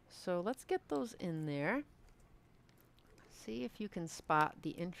 So let's get those in there. See if you can spot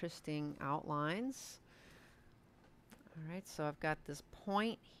the interesting outlines. All right, so I've got this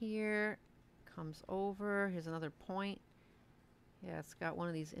point here, comes over, here's another point. Yeah, it's got one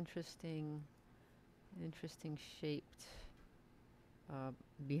of these interesting shaped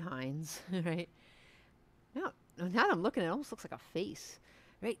behinds, right? Now that I'm looking at it, almost looks like a face,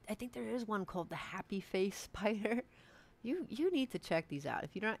 right? I think there is one called the happy face spider. You need to check these out.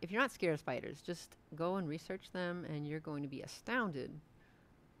 If you're not scared of spiders, just go and research them, and you're going to be astounded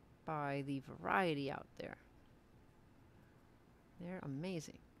by the variety out there. They're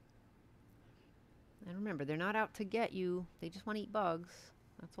amazing. And remember, they're not out to get you. They just want to eat bugs.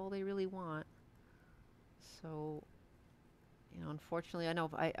 That's all they really want. So, unfortunately, I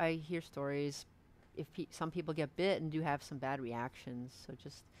know I hear stories. If some people get bit and do have some bad reactions, so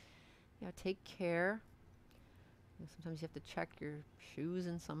just take care. Sometimes you have to check your shoes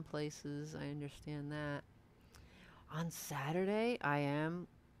in some places. I understand that. On Saturday, I am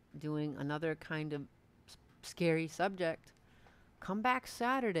doing another kind of scary subject. Come back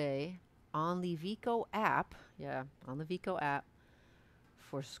Saturday on the Vico app. Yeah, on the Vico app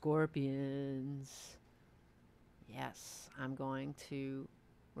for scorpions. Yes,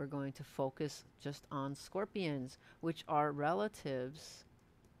 we're going to focus just on scorpions, which are relatives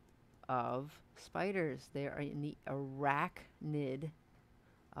of spiders. They are in the arachnid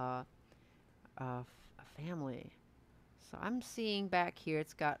family. So I'm seeing back here,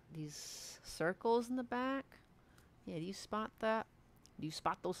 it's got these circles in the back. Yeah, do you spot that? Do you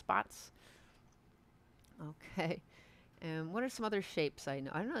spot those spots? Okay. And what are some other shapes I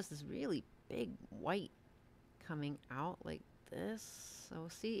know? I know it's this really big white coming out like this. So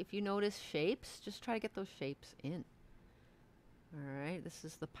see, if you notice shapes, just try to get those shapes in. Alright, this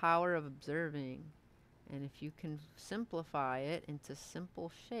is the power of observing. And if you can simplify it into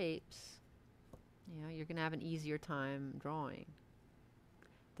simple shapes, you're going to have an easier time drawing.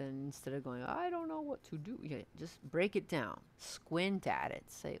 Then instead of going, I don't know what to do, just break it down. Squint at it.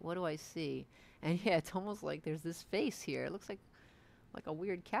 Say, what do I see? And it's almost like there's this face here. It looks like a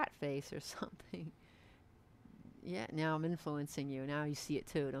weird cat face or something. Yeah, now I'm influencing you. Now you see it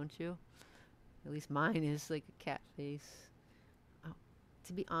too, don't you? At least mine is like a cat face. Oh,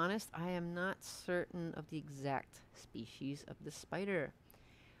 To be honest, I am not certain of the exact species of the spider.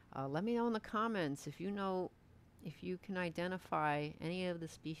 Let me know in the comments if you know, if you can identify any of the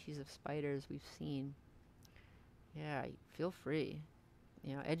species of spiders we've seen. Yeah, feel free.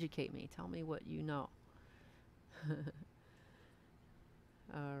 You know, educate me. Tell me what you know.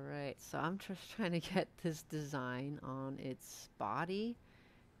 All right, so I'm just trying to get this design on its body.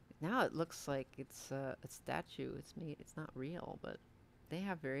 Now it looks like it's a statue. It's made. It's not real, but they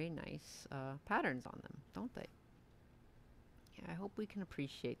have very nice patterns on them, don't they? Yeah, I hope we can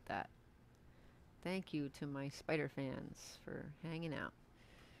appreciate that. Thank you to my spider fans for hanging out.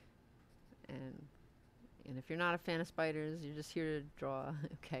 And and if you're not a fan of spiders, you're just here to draw.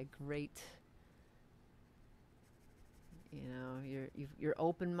 Okay, great. You know, you're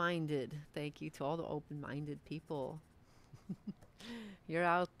open-minded. Thank you to all the open-minded people. You're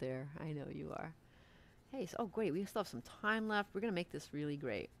out there. I know you are. Hey, so, oh great, we still have some time left. We're gonna make this really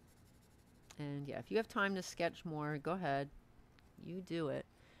great. And yeah, if you have time to sketch more, go ahead. You do it.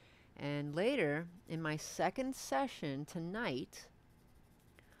 And later, in my second session tonight,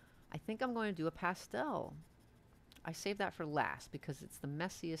 I think I'm going to do a pastel. I saved that for last because it's the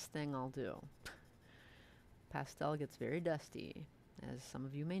messiest thing I'll do. Pastel gets very dusty, as some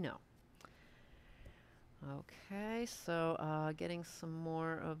of you may know. Okay, so getting some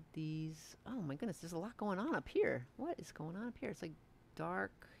more of these. Oh my goodness, there's a lot going on up here. What is going on up here? It's like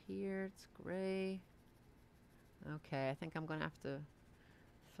dark here, it's gray. Okay, I think I'm going to have to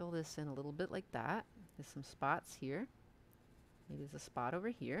fill this in a little bit like that. There's some spots here. Maybe there's a spot over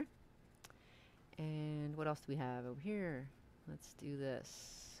here. And what else do we have over here? Let's do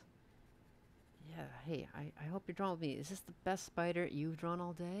this. Yeah, hey, I hope you're drawing with me. Is this the best spider you've drawn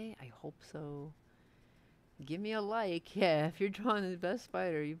all day? I hope so. Give me a like. Yeah, if you're drawing the best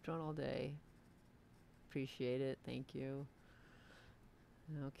spider you've drawn all day. Appreciate it. Thank you.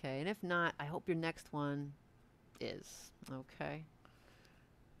 Okay, and if not, I hope your next one is. Okay.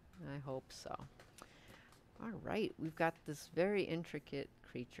 I hope so. All right, we've got this very intricate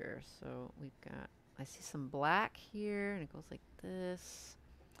creature. So we've got, I see some black here, and it goes like this.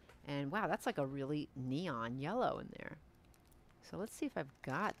 And wow, that's like a really neon yellow in there. So let's see if I've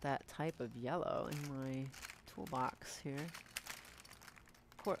got that type of yellow in my toolbox here.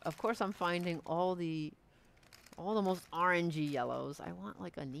 Of course, I'm finding all the most orangey yellows. I want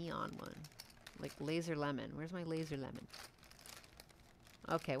like a neon one, like laser lemon. Where's my laser lemon?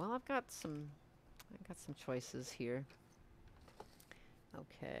 Okay, well I've got some choices here.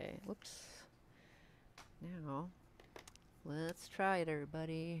 Okay, whoops. Now, let's try it,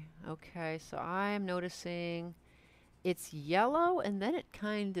 everybody. Okay, so I'm noticing it's yellow and then it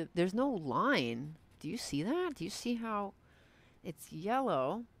kind of, there's no line. Do you see that? Do you see how it's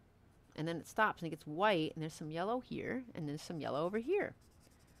yellow and then it stops and it gets white and there's some yellow here and there's some yellow over here.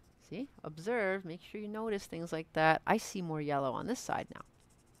 See? Observe, make sure you notice things like that. I see more yellow on this side now.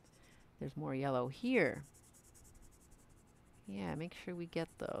 There's more yellow here. Yeah, make sure we get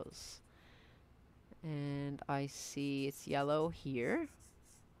those. And I see it's yellow here.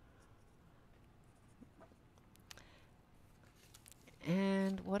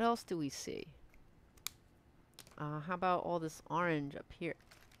 And what else do we see? How about all this orange up here?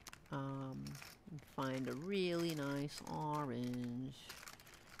 Find a really nice orange.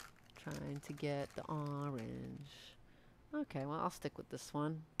 Trying to get the orange. Okay, well, I'll stick with this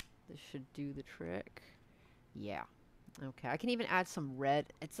one. This should do the trick. Yeah. Okay, I can even add some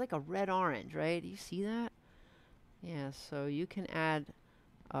red. It's like a red-orange, right? Do you see that? Yeah, so you can add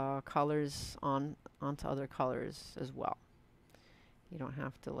colors onto other colors as well. You don't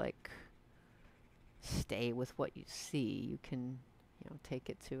have to, like, stay with what you see. You can, you know, take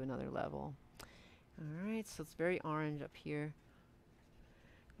it to another level. All right, so it's very orange up here.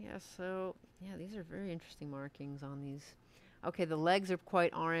 Yeah, so, yeah, these are very interesting markings on these. Okay, the legs are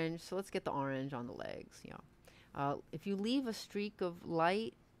quite orange, so let's get the orange on the legs, yeah. If you leave a streak of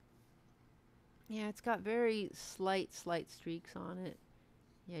light, yeah, it's got very slight streaks on it.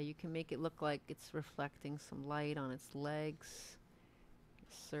 Yeah, you can make it look like it's reflecting some light on its legs.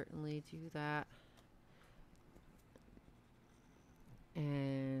 Certainly do that.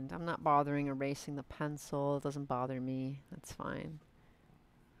 And I'm not bothering erasing the pencil. It doesn't bother me. That's fine.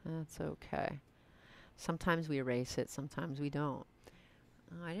 That's okay. Sometimes we erase it, sometimes we don't.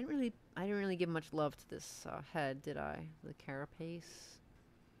 I didn't really give much love to this head, did I? The carapace.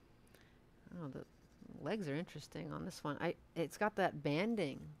 Oh, the legs are interesting on this one. It's got that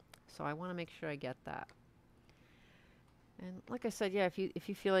banding, so I want to make sure I get that. And like I said, yeah, if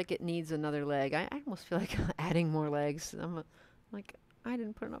you feel like it needs another leg, I almost feel like adding more legs. Like, I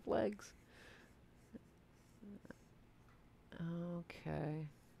didn't put enough legs. Okay.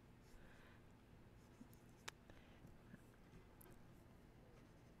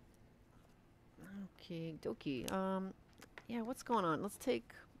 Okay, dokie. Yeah, what's going on? Let's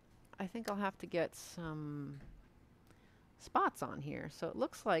take, I think I'll have to get some spots on here. So it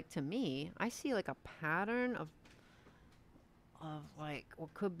looks like to me, I see like a pattern of like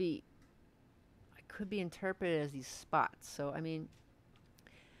what could be interpreted as these spots. So I mean,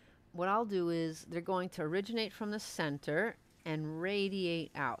 what I'll do is they're going to originate from the center and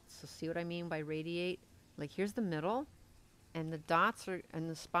radiate out. So see what I mean by radiate? Like here's the middle, and the dots are and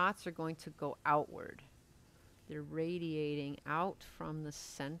the spots are going to go outward. They're radiating out from the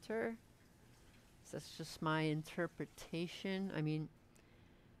center. So that's just my interpretation. I mean,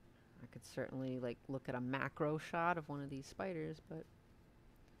 I could certainly like look at a macro shot of one of these spiders, but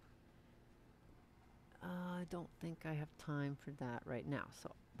I don't think I have time for that right now.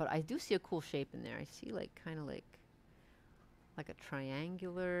 So, but I do see a cool shape in there. I see like kind of like a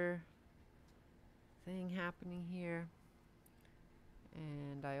triangular thing happening here.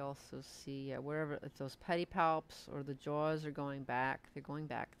 And I also see wherever, if those pedipalps or the jaws are going back, they're going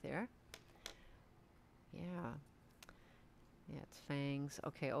back there. Yeah. Yeah, it's fangs.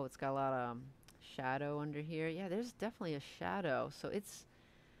 Okay, oh, it's got a lot of shadow under here. Yeah, there's definitely a shadow. So it's,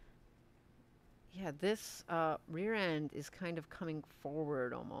 yeah, this rear end is kind of coming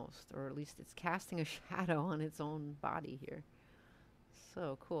forward almost, or at least it's casting a shadow on its own body here.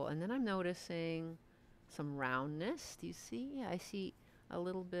 So cool. And then I'm noticing some roundness. Do you see? Yeah, I see a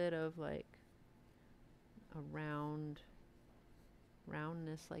little bit of like a roundness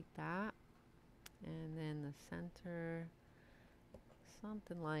like that. And then the center,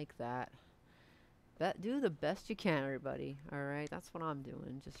 something like that. Do the best you can, everybody. All right, that's what I'm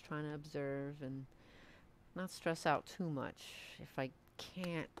doing. Just trying to observe and not stress out too much if I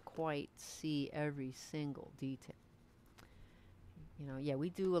can't quite see every single detail. You know, yeah,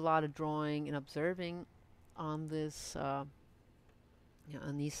 we do a lot of drawing and observing on this, on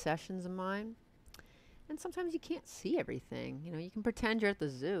these sessions of mine. And sometimes you can't see everything. You know, you can pretend you're at the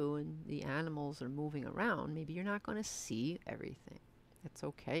zoo and the animals are moving around. Maybe you're not going to see everything. That's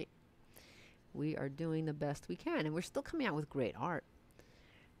okay. We are doing the best we can, and we're still coming out with great art.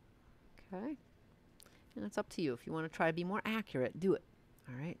 Okay? And it's up to you. If you want to try to be more accurate, do it.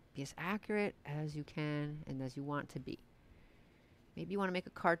 All right? Be as accurate as you can and as you want to be. Maybe you want to make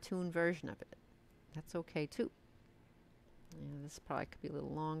a cartoon version of it. That's okay, too. Yeah, this probably could be a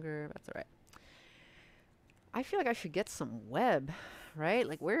little longer. That's all right. I feel like I should get some web, right?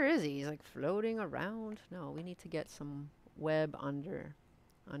 Like, where is he? He's like floating around. No, we need to get some web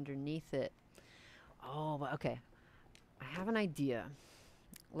underneath it. Oh, but okay. I have an idea.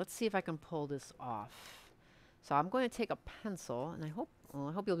 Let's see if I can pull this off. So I'm going to take a pencil, and I hope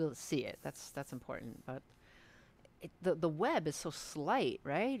you'll be able to see it. That's important. But the web is so slight,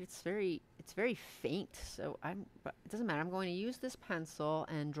 right? It's very faint. So but it doesn't matter. I'm going to use this pencil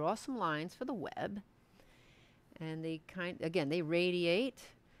and draw some lines for the web. And they radiate.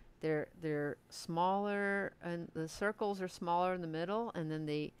 They're smaller, and the circles are smaller in the middle, and then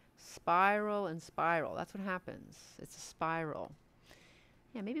they spiral and spiral. That's what happens. It's a spiral.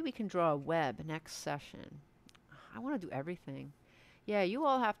 Yeah, maybe we can draw a web next session. I want to do everything. Yeah, you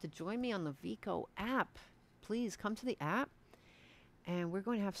all have to join me on the Vico app. Please come to the app, and we're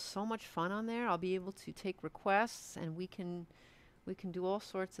going to have so much fun on there. I'll be able to take requests, and we can do all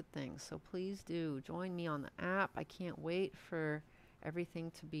sorts of things. So please do join me on the app. I can't wait for everything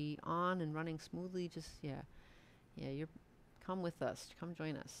to be on and running smoothly. Just you come with us. Come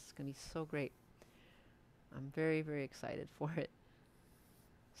join us. It's gonna be so great. I'm very, very excited for it.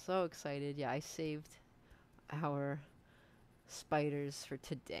 So excited. Yeah, I saved our spiders for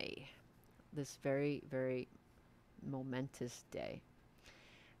today. This very, very momentous day.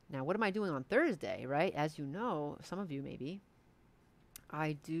 Now, what am I doing on Thursday, right? As you know, some of you maybe,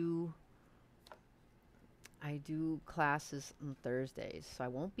 I do classes on Thursdays, so I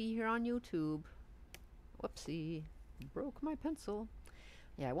won't be here on YouTube. Whoopsie, broke my pencil.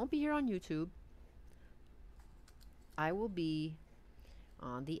 Yeah, I won't be here on YouTube. I will be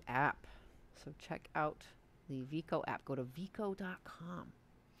on the app, so check out the Vico app. Go to vico.com.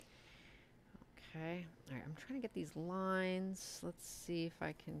 Okay, all right, I'm trying to get these lines. Let's see if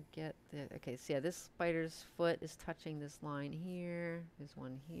I can get the, okay, so yeah, this spider's foot is touching this line here. There's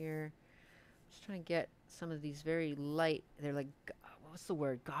one here. Just trying to get some of these very light, they're like, what's the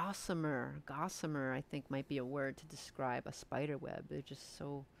word? Gossamer. Gossamer, I think, might be a word to describe a spider web. They're just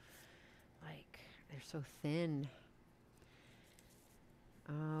so, like, they're so thin.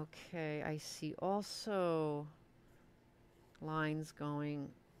 Okay, I see also lines going,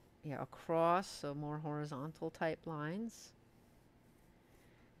 yeah, across, so more horizontal type lines.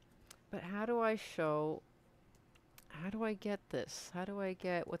 But how do I show, how do I get this? How do I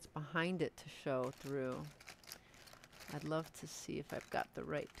get what's behind it to show through? I'd love to see if I've got the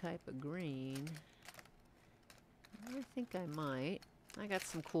right type of green. I think I might. I got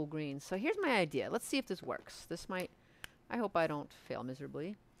some cool greens. So here's my idea. Let's see if this works. This might, I hope I don't fail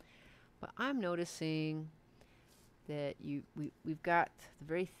miserably. But I'm noticing that we've got the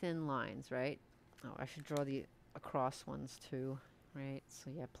very thin lines, right? Oh, I should draw the across ones too, right? So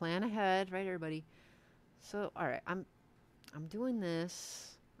yeah, plan ahead, right, everybody? So all right, I'm doing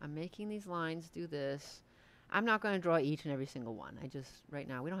this. I'm making these lines do this. I'm not going to draw each and every single one. I just right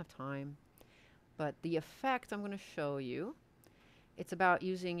now we don't have time. But the effect I'm going to show you, it's about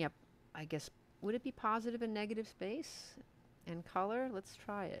using, yep, I guess, would it be positive and negative space and color? Let's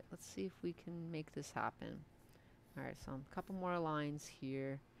try it. Let's see if we can make this happen. All right, so a couple more lines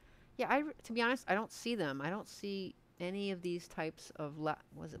here. Yeah, to be honest, I don't see them. I don't see any of these types of,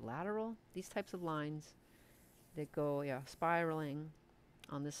 was it lateral? These types of lines that go, yeah, spiraling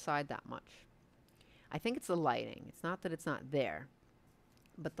on this side that much. I think it's the lighting. It's not that it's not there,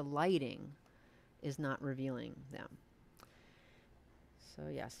 but the lighting is not revealing them. So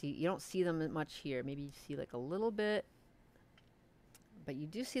yeah, see, you don't see them much here. Maybe you see like a little bit, but you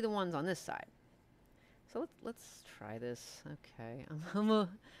do see the ones on this side. So let's try this. Okay,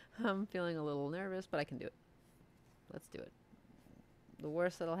 I'm feeling a little nervous, but I can do it. Let's do it. The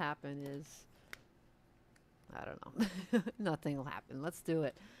worst that'll happen is, I don't know, nothing will happen. Let's do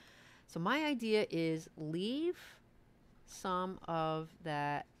it. So my idea is leave some of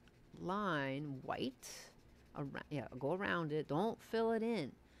that line white, yeah, go around it. Don't fill it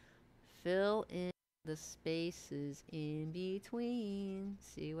in. Fill in the spaces in between.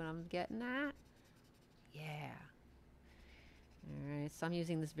 See what I'm getting at? Yeah. Alright, so I'm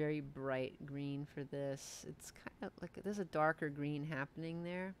using this very bright green for this. It's kind of like there's a darker green happening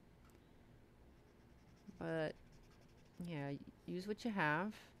there. But yeah, use what you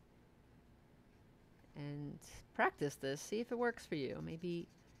have and practice this. See if it works for you. Maybe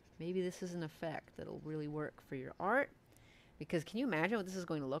this is an effect that'll really work for your art. Because can you imagine what this is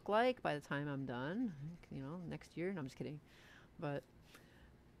going to look like by the time I'm done? You know, next year? No, I'm just kidding. But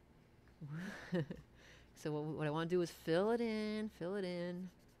so what I want to do is fill it in,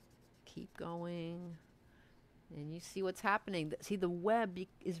 keep going, and you see what's happening. See, the web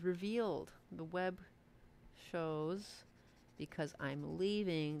is revealed. The web shows because I'm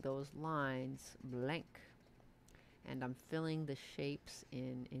leaving those lines blank. And I'm filling the shapes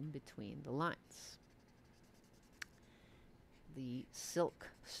in between the lines. The silk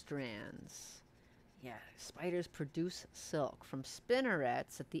strands. Yeah, spiders produce silk from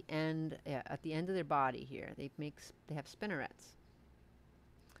spinnerets at the end of their body here. They have spinnerets.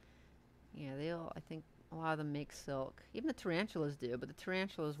 Yeah, I think a lot of them make silk. Even the tarantulas do, but the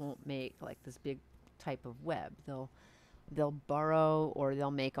tarantulas won't make like this big type of web. They'll burrow or they'll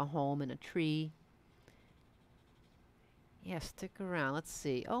make a home in a tree. Yeah, stick around. Let's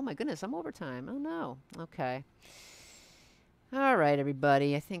see. Oh my goodness, I'm over time. Oh no. Okay. All right,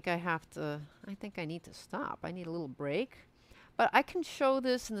 everybody. I think I need to stop. I need a little break. But I can show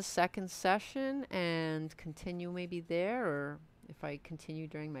this in the second session and continue maybe there, or if I continue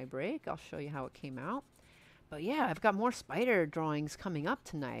during my break, I'll show you how it came out. But yeah, I've got more spider drawings coming up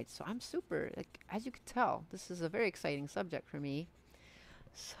tonight, so I'm super, like, as you can tell, this is a very exciting subject for me.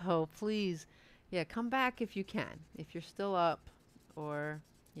 So please, yeah, come back if you can, if you're still up, or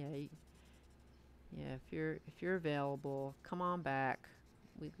yeah, yeah, if you're available, come on back.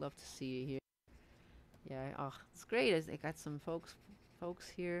 We'd love to see you here. Yeah, oh, it's great. I got some folks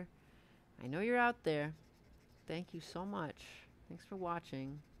here. I know you're out there. Thank you so much. Thanks for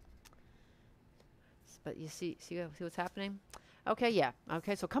watching. But you see what's happening? Okay, yeah.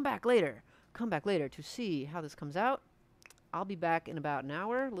 Okay, so come back later. Come back later to see how this comes out. I'll be back in about an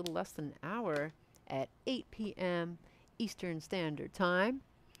hour, a little less than an hour, at 8 p.m. Eastern Standard Time.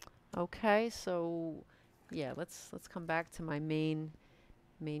 Okay, so yeah, let's come back to my main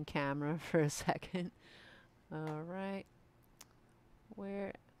camera for a second. All right.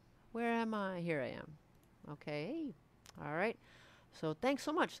 Where am I? Here I am. Okay. All right. So thanks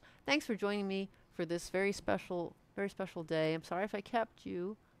so much. Thanks for joining me for this very special day. I'm sorry if I kept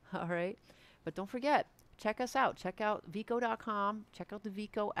you. All right. But don't forget, check us out. Check out Vico.com. Check out the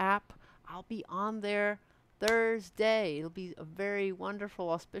Vico app. I'll be on there Thursday. It'll be a very wonderful,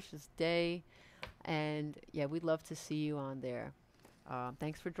 auspicious day. And yeah, we'd love to see you on there.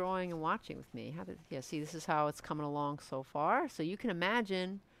 Thanks for drawing and watching with me. See, this is how it's coming along so far. So you can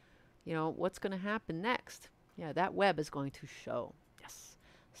imagine, you know, what's going to happen next. Yeah, that web is going to show. Yes.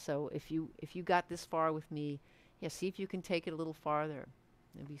 So if you got this far with me, yeah, see if you can take it a little farther.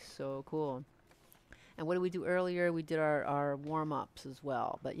 It'd be so cool. And what did we do earlier? We did our warm-ups as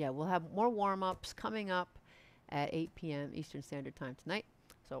well. But yeah, we'll have more warm-ups coming up at 8 p.m. Eastern Standard Time tonight.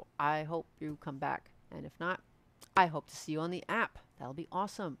 So I hope you come back. And if not, I hope to see you on the app. That'll be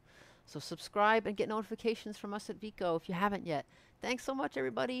awesome. So subscribe and get notifications from us at Vico if you haven't yet. Thanks so much,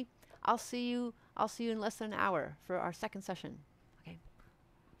 everybody. I'll see you in less than an hour for our second session. Okay.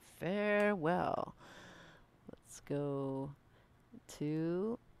 Farewell. Let's go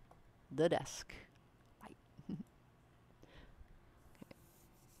to the desk. Bye.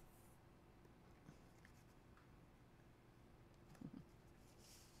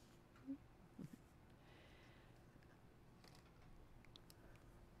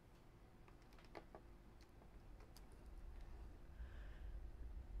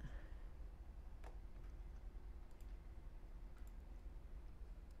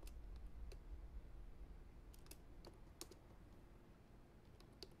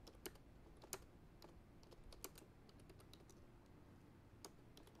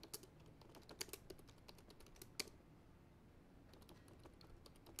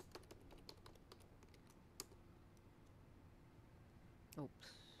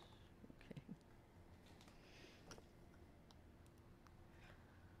 Oops.